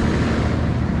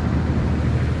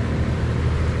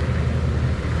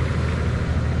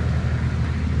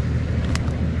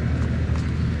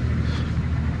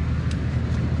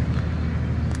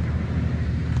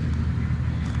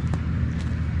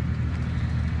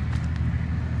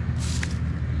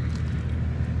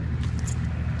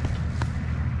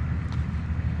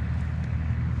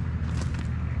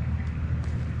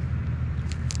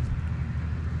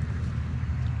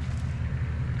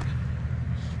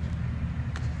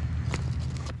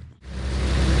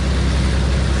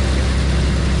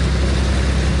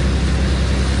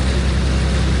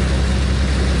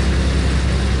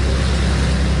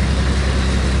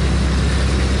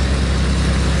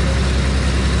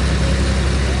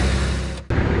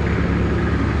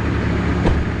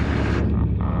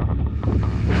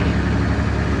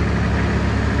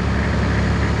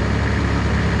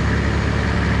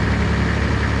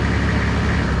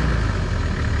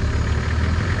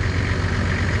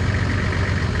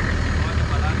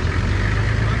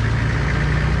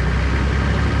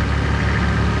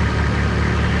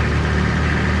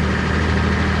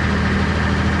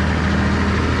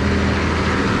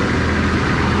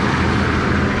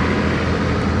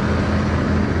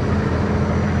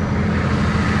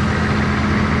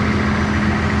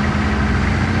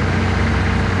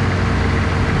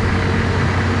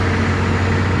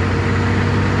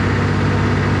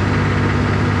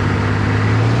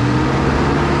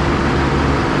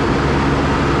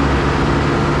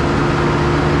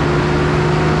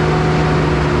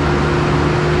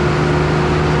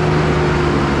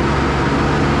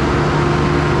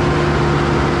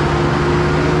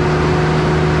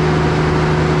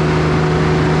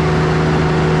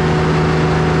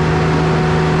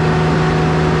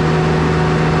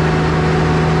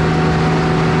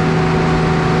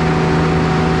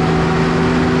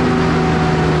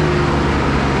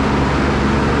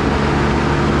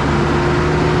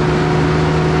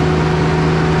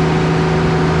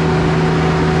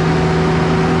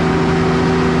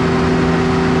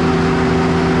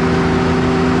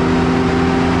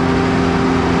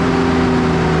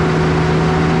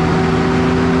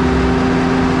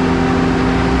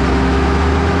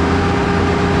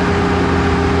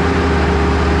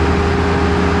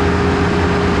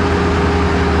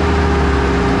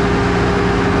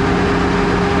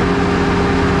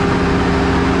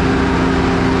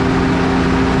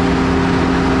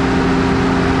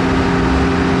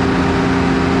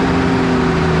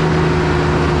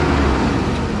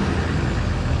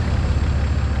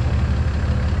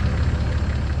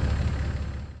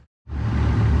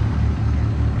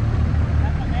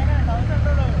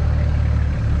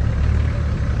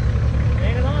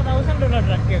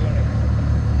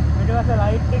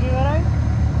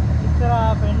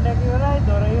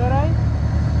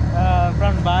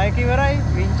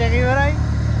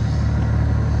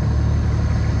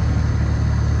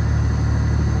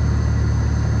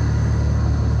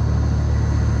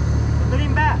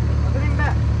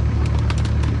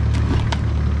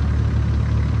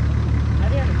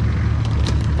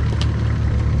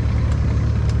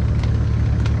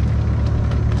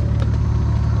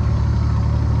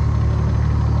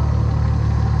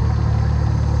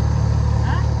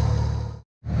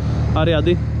 හරි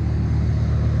අදි.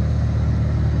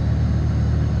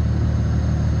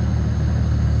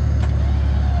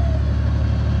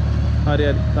 හරි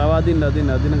හරි. තව අදින්න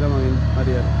ගමන්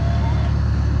හරි හරි.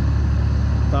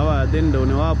 තව අදින්න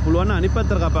ඕනේ. වා පුළුවන් නම් අනිත්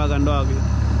පැත්තට කපා ගන්න වාගේ.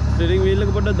 ස්ටියරින් වීල්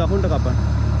එක පොඩ්ඩක් දකුණට කපන්න.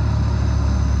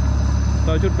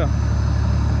 තව චුට්ටක්.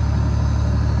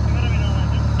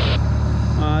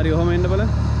 හරි ඔහොම එන්න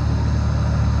බලන්න.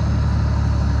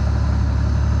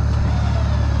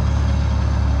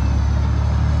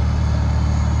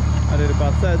 හරි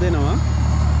පස්ස ඇදෙනවා.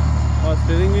 ඔය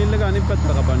ස්ටියරින් වීල් එක අනිත්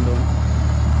පැත්තට කපන්න ඕනේ.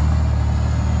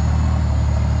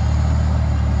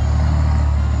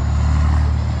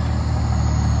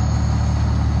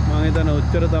 මම හිතන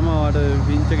උච්චර තමයි වාට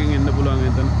වින්ච් එකෙන් එන්න පුළුවන්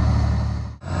එතන.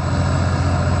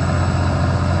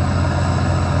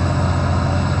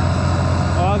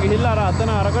 ආ ගිහිල්ලා අර අතන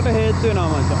අරකට හේතු වෙනවා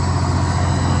මචං.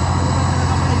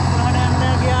 ඉස්සරහට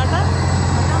යන්න ගියාට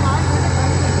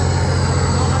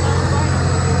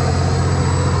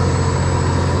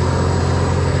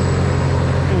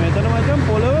මෙතන මචං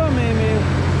පොළව මේ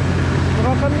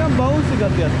මොකක් හරි නිකන් බවුන්ස් එකක්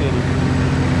තියෙනවා.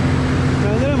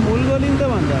 මම මුල් වලින්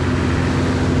තමයි දාන්නේ.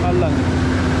 අල්ලන්නේ.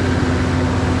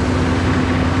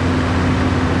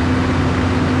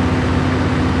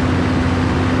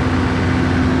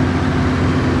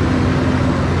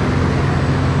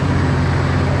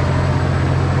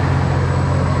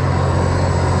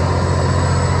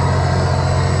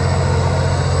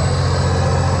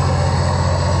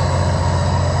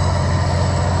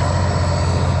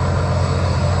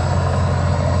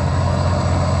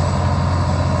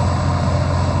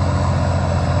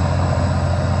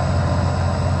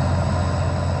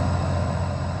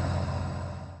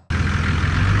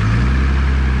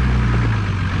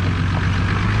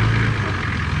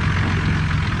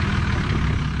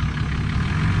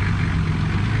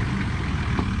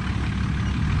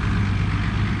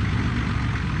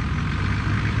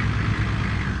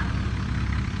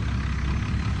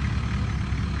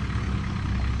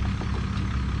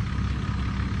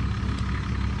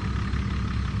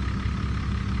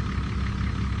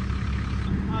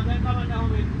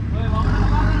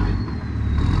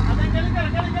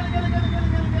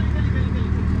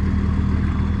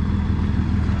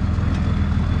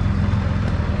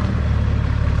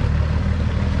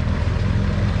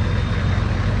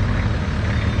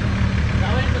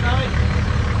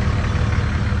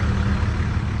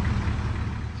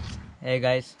 Hey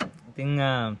guys, ඉතින්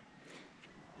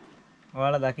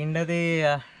ඔයාලා දකින්න ඇති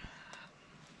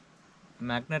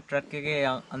මැග්නට් ට්‍රක් එකේ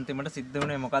අන්තිමට සිද්ධ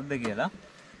වුණේ මොකද්ද කියලා.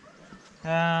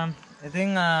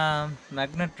 ඉතින්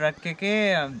මැග්නට් ට්‍රක් එකේ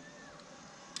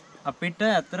අපිට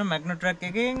ඇත්තට මැග්නට් ට්‍රක්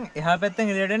එකෙන් එහා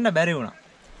පැත්තෙන් එළියට එන්න බැරි වුණා.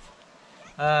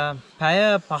 පැය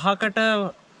 5කට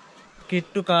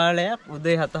කිට්ටු කාලයක්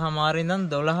උදේ 7:00 ඉඳන්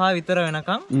 12 විතර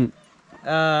වෙනකම්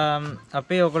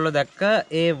අපි ඔයගොල්ලෝ දැක්ක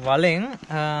ඒ වලෙන්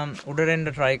උඩට එන්න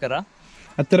try කරා.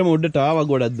 ඇත්තටම උඩට ආවා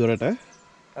ගොඩක් දුරට.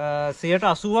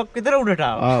 80ක් විතර උඩට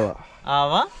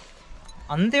ආවා.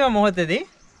 අන්තිම මොහොතේදී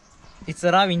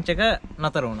ඉස්සරහා වින්ච් එක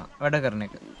නතර වුණා වැඩ කරන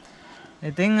එක.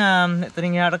 ඉතින්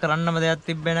එතනින් එහාට කරන්නම දෙයක්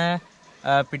තිබ්බේ නැහැ.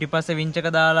 පිටිපස්සේ වින්ච් එක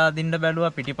දාලා දින්න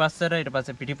බැලුවා පිටිපස්සට. ඊට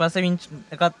පස්සේ පිටිපස්සේ වින්ච්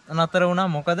එකත් නතර වුණා.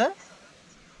 මොකද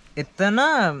එතන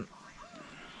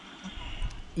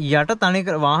යට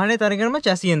තනිකර වාහනේ තනිකරම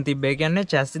චැසියෙන් තිබ්බේ. ඒ කියන්නේ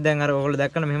චැසි දැන් අර ඔයගොල්ලෝ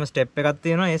දැක්කම මෙහෙම ස්ටෙප් එකක්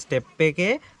තියෙනවා. ඒ ස්ටෙප්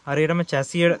එකේ හරියටම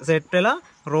චැසිය සෙට් වෙලා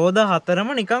රෝද හතරම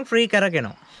නිකන් ෆ්‍රී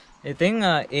කරගෙනවා. ඉතින්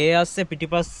ඒ ASසේ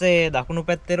පිටිපස්සේ දකුණු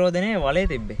පැත්තේ රෝදනේ වලේ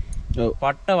තිබ්බේ. ඔව්.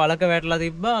 පට්ට වලක වැටලා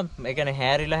තිබ්බා. ඒ කියන්නේ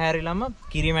හැරිලාම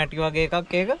කිරිමැටි වගේ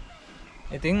එකක් ඒක.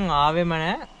 ඉතින් ආවෙම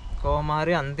නැහැ. කොහොම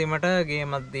හරි අන්තිමට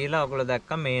ගේමක් දීලා ඔයගොල්ලෝ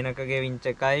දැක්කා මේනකගේ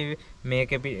වින්ච් එකයි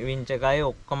මේකේ වින්ච් එකයි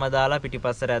ඔක්කොම දාලා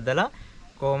පිටිපස්සට ඇදලා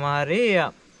කොහොම හරි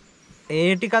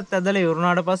ඒ ටිකත් ඇදලා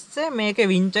ඉවරනාට පස්සේ මේකේ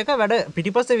වින්ච් එක වැඩ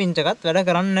පිටිපස්සේ වින්ච් එකත් වැඩ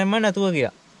කරන්නෙම නැතුව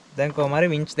ගියා. දැන් කොහොම හරි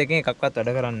වින්ච් දෙකෙන් එකක්වත්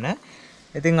වැඩ කරන්නේ නැහැ.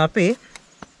 ඉතින් අපි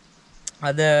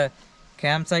අද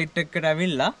කැම්ප් සයිට් එකකට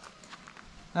ඇවිල්ලා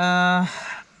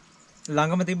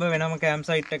ළඟම තිබ්බ වෙනම කැම්ප්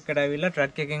සයිට් එකකට ඇවිල්ලා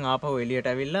ට්‍රක් එකෙන් ආපහු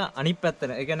එළියට ඇවිල්ලා අනිත්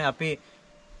පැත්තට ඒ කියන්නේ අපි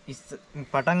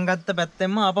පටන් ගත්ත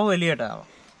පැත්තෙන්ම ආපහු එළියට ආවා.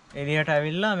 එළියට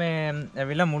ඇවිල්ලා මේ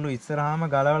ඇවිල්ලා මුළු ඉස්සරහාම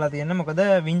ගලවලා තියෙන මොකද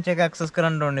වින්ච් එක ඇක්සස්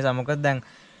කරන්න ඕන නිසා. මොකද දැන්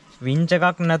වින්ච්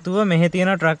එකක් නැතුව මෙහෙ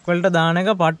තියෙන ට්‍රක් වලට දාන එක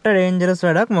පට්ට ඩේන්ජරස්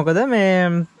වැඩක්. මොකද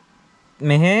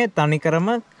මෙහෙ තනිකරම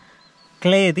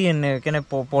ක්ලේ තියෙන්නේ. ඒ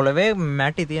කියන්නේ පොළවේ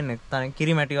මැටි තියෙන්නේ.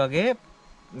 කිරි මැටි වගේ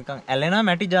නිකන් ඇලෙන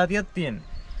මැටි జాතියක් තියෙන්නේ.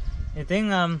 ඉතින්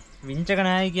වින්ච් එක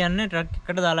නැහැ කියන්නේ ට්‍රක්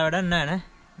එකට දාලා වැඩක් නැහැ නේ.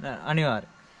 අනිවාර්යයෙන්.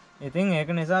 ඉතින් ඒක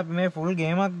නිසා අපි මේ ෆුල්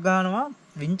ගේමක් ගන්නවා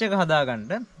වින්ච් එක හදාගන්න.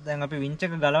 දැන් අපි වින්ච්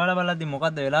එක ගලවලා බලද්දි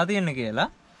මොකද්ද වෙලා තියෙන්නේ කියලා.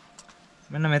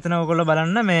 මෙන්න මෙතන ඔයගොල්ලෝ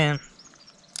බලන්න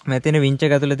මේ තියෙන වින්ච්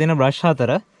එක ඇතුලේ තියෙන බ්‍රෂ්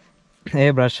හතර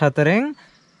ඒ බ්‍රෂ් හතරෙන්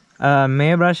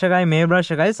මේ බ්‍රෂ්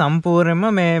එකයි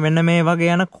සම්පූර්ණයෙන්ම මේ මෙන්න මේ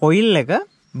වගේ යන කොයිල් එක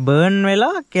බර්න්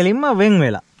වෙලා කෙලින්ම වෙන්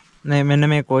වෙලා. මෙන්න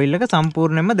මේ කොයිල් එක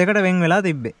සම්පූර්ණයෙන්ම දෙකට වෙන් වෙලා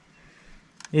තිබ්බේ.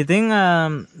 ඉතින්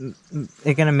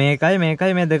ඒ කියන්නේ මේකයි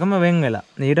මේ දෙකම වෙන් වෙලා.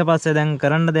 ඊට පස්සේ දැන්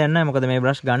කරන්න දෙයක් නැහැ. මොකද මේ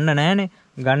බ්‍රෂ් ගන්න නැහනේ.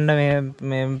 ගන්න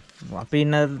මේ අපි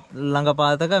ඉන්න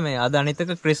ළඟපාතක මේ අද අනිත්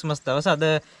එක ක්‍රිස්මස් දවස් අද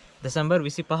දෙසැම්බර්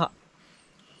 25.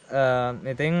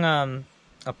 ඉතින්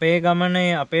අපේ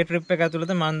ගමනේ අපේ ට්‍රිප් එක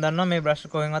ඇතුළත මම දන්නවා මේ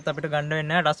බ්‍රෂ් කොහෙන්වත් අපිට ගන්න වෙන්නේ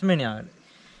නැහැ ටස්මේනියාවට.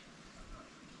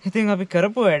 ඉතින් අපි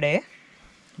කරපු වැඩේ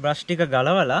බ්‍රෂ් ටික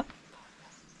ගලවලා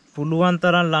පුළුවන්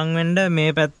තරම් ලං වෙන්න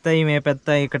මේ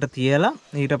පැත්තයි එකට තියලා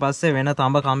ඊට පස්සේ වෙන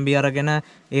තඹ කම්බි අරගෙන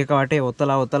ඒක වටේ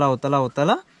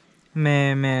ඔතලා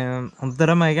මේ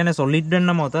හොඳටම ඒ කියන්නේ සොලිඩ්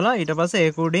වෙන්නම ඔතලා ඊට පස්සේ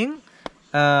ඒක උඩින්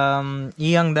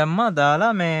ඊයන් දැම්මා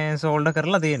දාලා මේ සෝල්ඩර්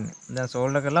කරලා තියෙන්නේ. දැන්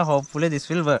සෝල්ඩර් කරලා hopefully this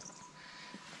will work.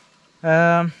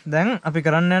 දැන් අපි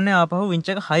කරන්න යන්නේ ආපහු වින්ච්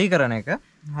එක හයි කරන එක.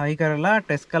 හයි කරලා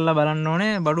ටෙස්ට් කරලා බලන්න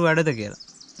ඕනේ බඩු වැඩද කියලා.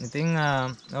 ඉතින්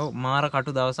ඔව් මාර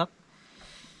කටු දවසක්.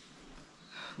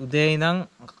 උදේ ඉඳන්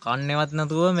කන්නේවත්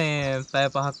නැතුව මේ පැය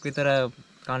 5ක් විතර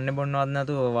කන්නේ බොන්නවත්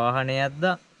නැතුව වාහනේ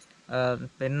යද්දා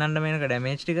පෙන්නන්න මේනක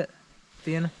ඩැමේජ් ටික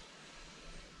තියෙන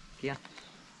කියන්න.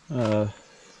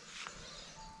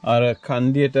 අර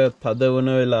කන්දියට තද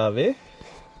වුණ වෙලාවේ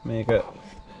මේක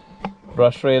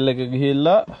බ්‍රෂ් රේල් එක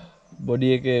ගිහිල්ලා බොඩි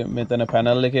එකේ මෙතන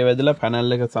පැනල් එකේ වැදිලා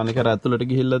පැනල් එක සනිකර ඇතුළට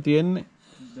ගිහිල්ලා තියෙන්නේ.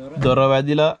 දොර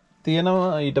වැදිලා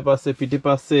තියෙනවා. ඊට පස්සේ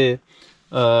පිටිපස්සේ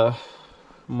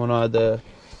මොනවද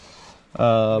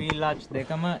wheel arch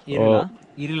දෙකම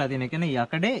ඉරිලා තියෙන. කියන්නේ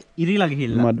යකඩේ ඉරිලා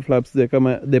ගිහිල්ලා. මඩ් ෆ්ලැප්ස් දෙකම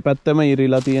දෙපැත්තම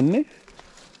ඉරිලා තියෙන්නේ.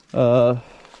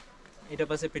 ඊට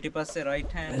පස්සේ පිටිපස්සේ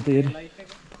right hand light එක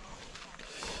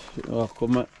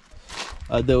ඔක්කොම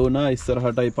අද වුණා.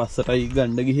 ඉස්සරහටයි පස්සටයි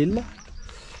ගන්න ගිහිල්ලා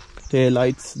ටේල්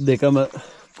ලයිට්ස් දෙකම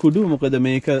කුඩු. මොකද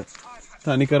මේක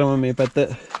තනිකරම මේ පැත්ත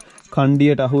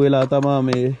කණ්ඩියට අහු වෙලා තමා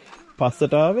මේ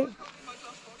පස්සට ආවේ.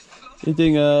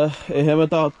 ඉතින් එහෙම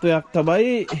තත්ත්වයක් තමයි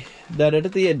දැනට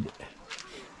තියෙන්නේ.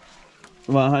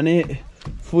 වාහනේ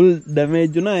ෆුල් ඩැමේජ්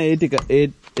වුණා. ඒ ටික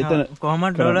එතන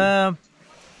කොහොමද ඩොලර්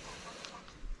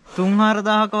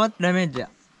 3-4000කවත් ඩැමේජ්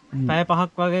එක. පැය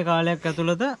 5ක් වගේ කාලයක්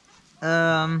ඇතුළත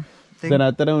දැන්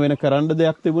අතරම වෙන කරන්න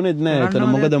දෙයක් තිබුණෙත් නෑ එතන.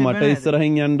 මොකද මට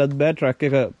ඉස්සරහින් යන්නත් බෑ. ට්‍රක්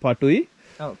එක පටුයි.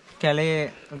 ඔව් කැලේ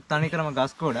තනිකරම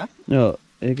ගස් කොඩ. ඔව්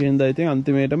ඒකෙන්ද ඉතින්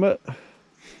අන්තිමේටම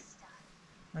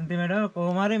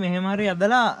කොහොම හරි මෙහෙම හරි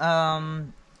අදලා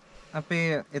අපි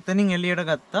එතනින් එළියට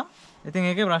ගත්තා. ඉතින්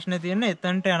ඒකේ ප්‍රශ්නේ තියෙන්නේ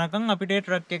එතනට යනකම් අපිට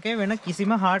ට්‍රක් එකේ වෙන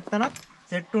කිසිම හાર્ඩ් තනක්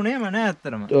සෙට් උනේ නැහැ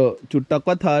ඇත්තටම. ඔව්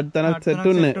චුට්ටක්වත් හાર્ඩ් තනක් සෙට්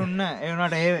උන්නේ නැහැ. ඒ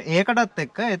වුණාට ඒකටත්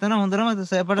එක්ක එතන හොඳටම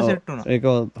සෙපට සෙට් වුණා. ඒක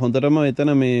හොඳටම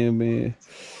එතන මේ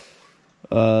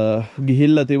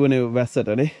ගිහිල්ලා තිබුණේ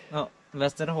වැස්සටනේ. ඔව්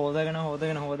වැස්සට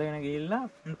හොදගෙන ගිහිල්ලා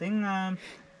ඉතින්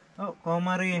ඔව් කොහොම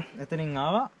හරි එතනින්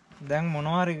ආවා. දැන්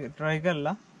මොනවා හරි try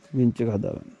කරලා වින්ච් එක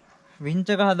හදාගන්න. වින්ච්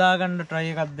එක හදාගන්න try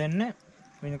එකක් දෙන්නේ.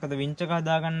 මොකද වින්ච් එක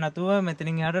හදාගන්න නැතුව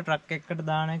මෙතනින් එහාට ට්‍රක් එකකට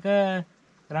දාන එක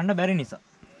කරන්න බැරි නිසා.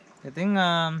 ඉතින්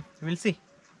we'll see.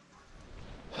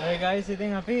 hey guys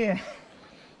ඉතින් අපි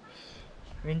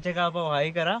වින්ච් එක ආපහු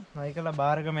හයි කරා. හයි කළා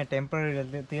බාර් එක මේ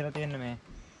ටෙම්පරරි තියලා තියෙන මේ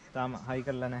තාම හයි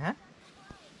කරලා නැහැ.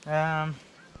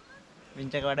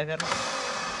 වින්ච් එක වැඩ කරලා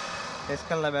ටෙස්ට්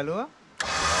කරලා බැලුවා.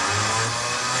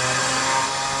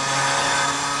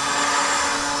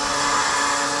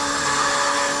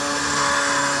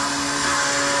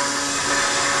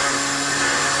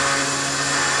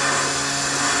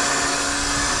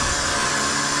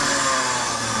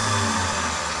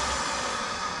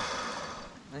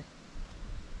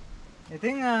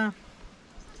 ඉතින්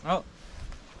ඔව්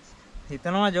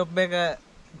හිතනවා ජොබ් එක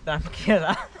done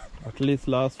කියලා. at least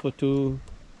last for two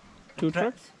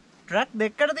trucks. Truck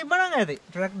දෙකකට තිබ්බනම් ඇති.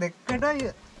 ට්‍රක් දෙකකට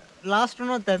ලාස්ට්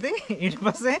වුණොත් ඇති. ඊට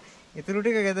පස්සේ ඉතුරු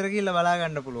ටික ගෙදර ගිහිල්ලා බලා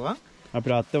ගන්න පුළුවන්.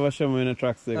 අපිට අත්‍යවශ්‍යම වෙන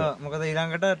ට්‍රක්ස් එක. මොකද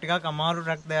ඊළඟට ටිකක් අමාරු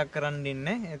ට්‍රක් දෙයක් කරන්න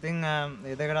ඉන්නේ. ඉතින්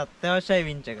ඒ දෙකට අත්‍යවශ්‍යයි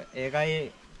වින්ච් එක. ඒකයි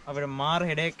අපිට මාර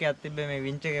හෙඩේක් එකක් තිබ්බේ මේ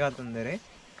වින්ච් එක කතන්දරේ.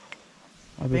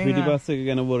 අපි පිටිපස්ස එක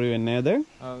ගැන බොරු වෙන්නේ නැහැ දැන්.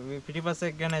 පිටිපස්ස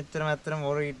එක ගැන ඇත්තටම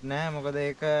බොරු ඉන්නේ නැහැ. මොකද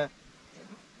ඒක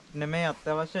නෙමෙයි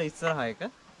අත්‍යවශ්‍ය ඉස්සරහ එක.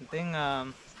 ඉතින්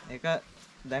ඒක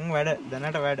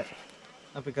දැනට වැඩ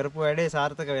අපි කරපු වැඩේ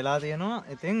සාර්ථක වෙලා තියෙනවා.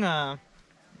 ඉතින්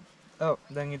ඔව්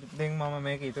දැන් මම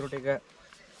මේක ඉතුරු ටික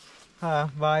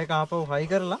බායක ආපහු හයි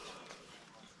කරලා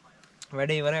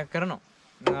වැඩේ ඉවරයක් කරනවා.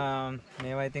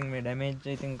 මේවා ඉතින් මේ ඩැමේජ්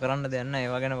ඉතින් කරන්න දෙයක් නැහැ.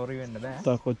 ඒවා ගැන worry වෙන්න බෑ.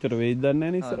 තා කොච්චර වෙයිද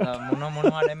දන්නේ නැහැ ඉස්සර.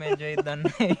 මොනවා ඩැමේජ් වෙයිද දන්නේ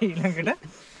නැහැ ඊළඟට.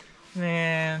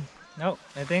 මේ ඔව්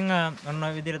ඉතින් ඔන්න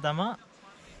ඔය විදිහට තමයි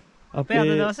අපේ අද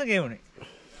දවස ගෙවුනේ.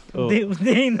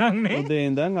 උදේ ඉඳන්නේ උදේ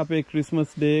ඉඳන් අපේ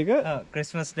ක්‍රිස්මස් ඩේ එක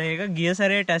ක්‍රිස්මස් ඩේ එක ගිය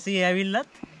සැරේ ටැසි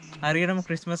ඇවිල්ලත් හරියටම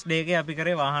ක්‍රිස්මස් ඩේ එකේ අපි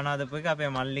කරේ වාහන හදපු එක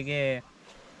අපේ මල්ලිගේ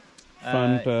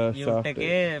යුට්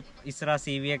එකේ ඉස්සරහා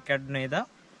CV එක කැඩුනේ දා.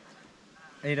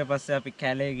 ඊට පස්සේ අපි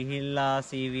කැලේ ගිහිල්ලා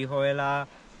CV හොයලා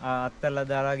අත්තලා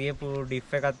දාලා ගියපු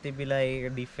ඩිෆ් එකක් තිබිලා ඒ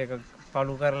ඩිෆ් එක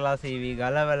පළු කරලා CV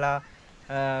ගලවලා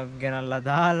ගෙනල්ලා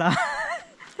දාලා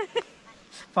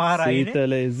පාරයිනේ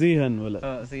සීතලේ සීහන් වල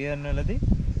සීහන් වලදී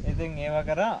ඉතින් ඒවා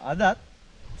කරා අදත්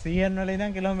සීහන් වල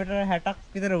ඉඳන් කිලෝමීටර් 60ක්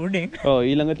විතර උඩින් ඔව්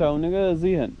ඊළඟ ටවුන් එක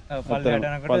සීහන් පල්ලෙහාට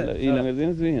යනකොට ඊළඟ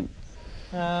තියෙන සීහන්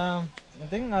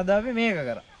ඉතින් අද අපි මේක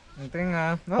කරා ඉතින්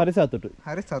හරි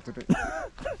සතුටුයි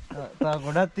තව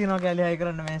ගොඩක් තියෙනවා කැලේ හයි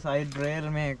කරන්න මේ සයිඩ් රේල්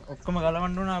මේ ඔක්කොම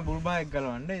ගලවන්න උනා බුල් බායක්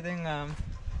ගලවන්න. ඉතින්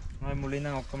මම මුලින්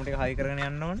ඉඳන් ඔක්කොම ටික හයි කරගෙන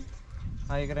යන්න ඕනේ.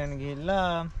 හයි කරගෙන ගිහිල්ලා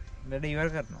වැඩ ඉවර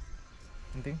කරනවා.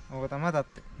 ඉතින් ඕක තමයි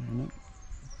තත්ත්වය.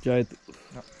 ජයතු.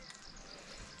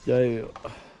 ජය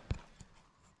වේවා.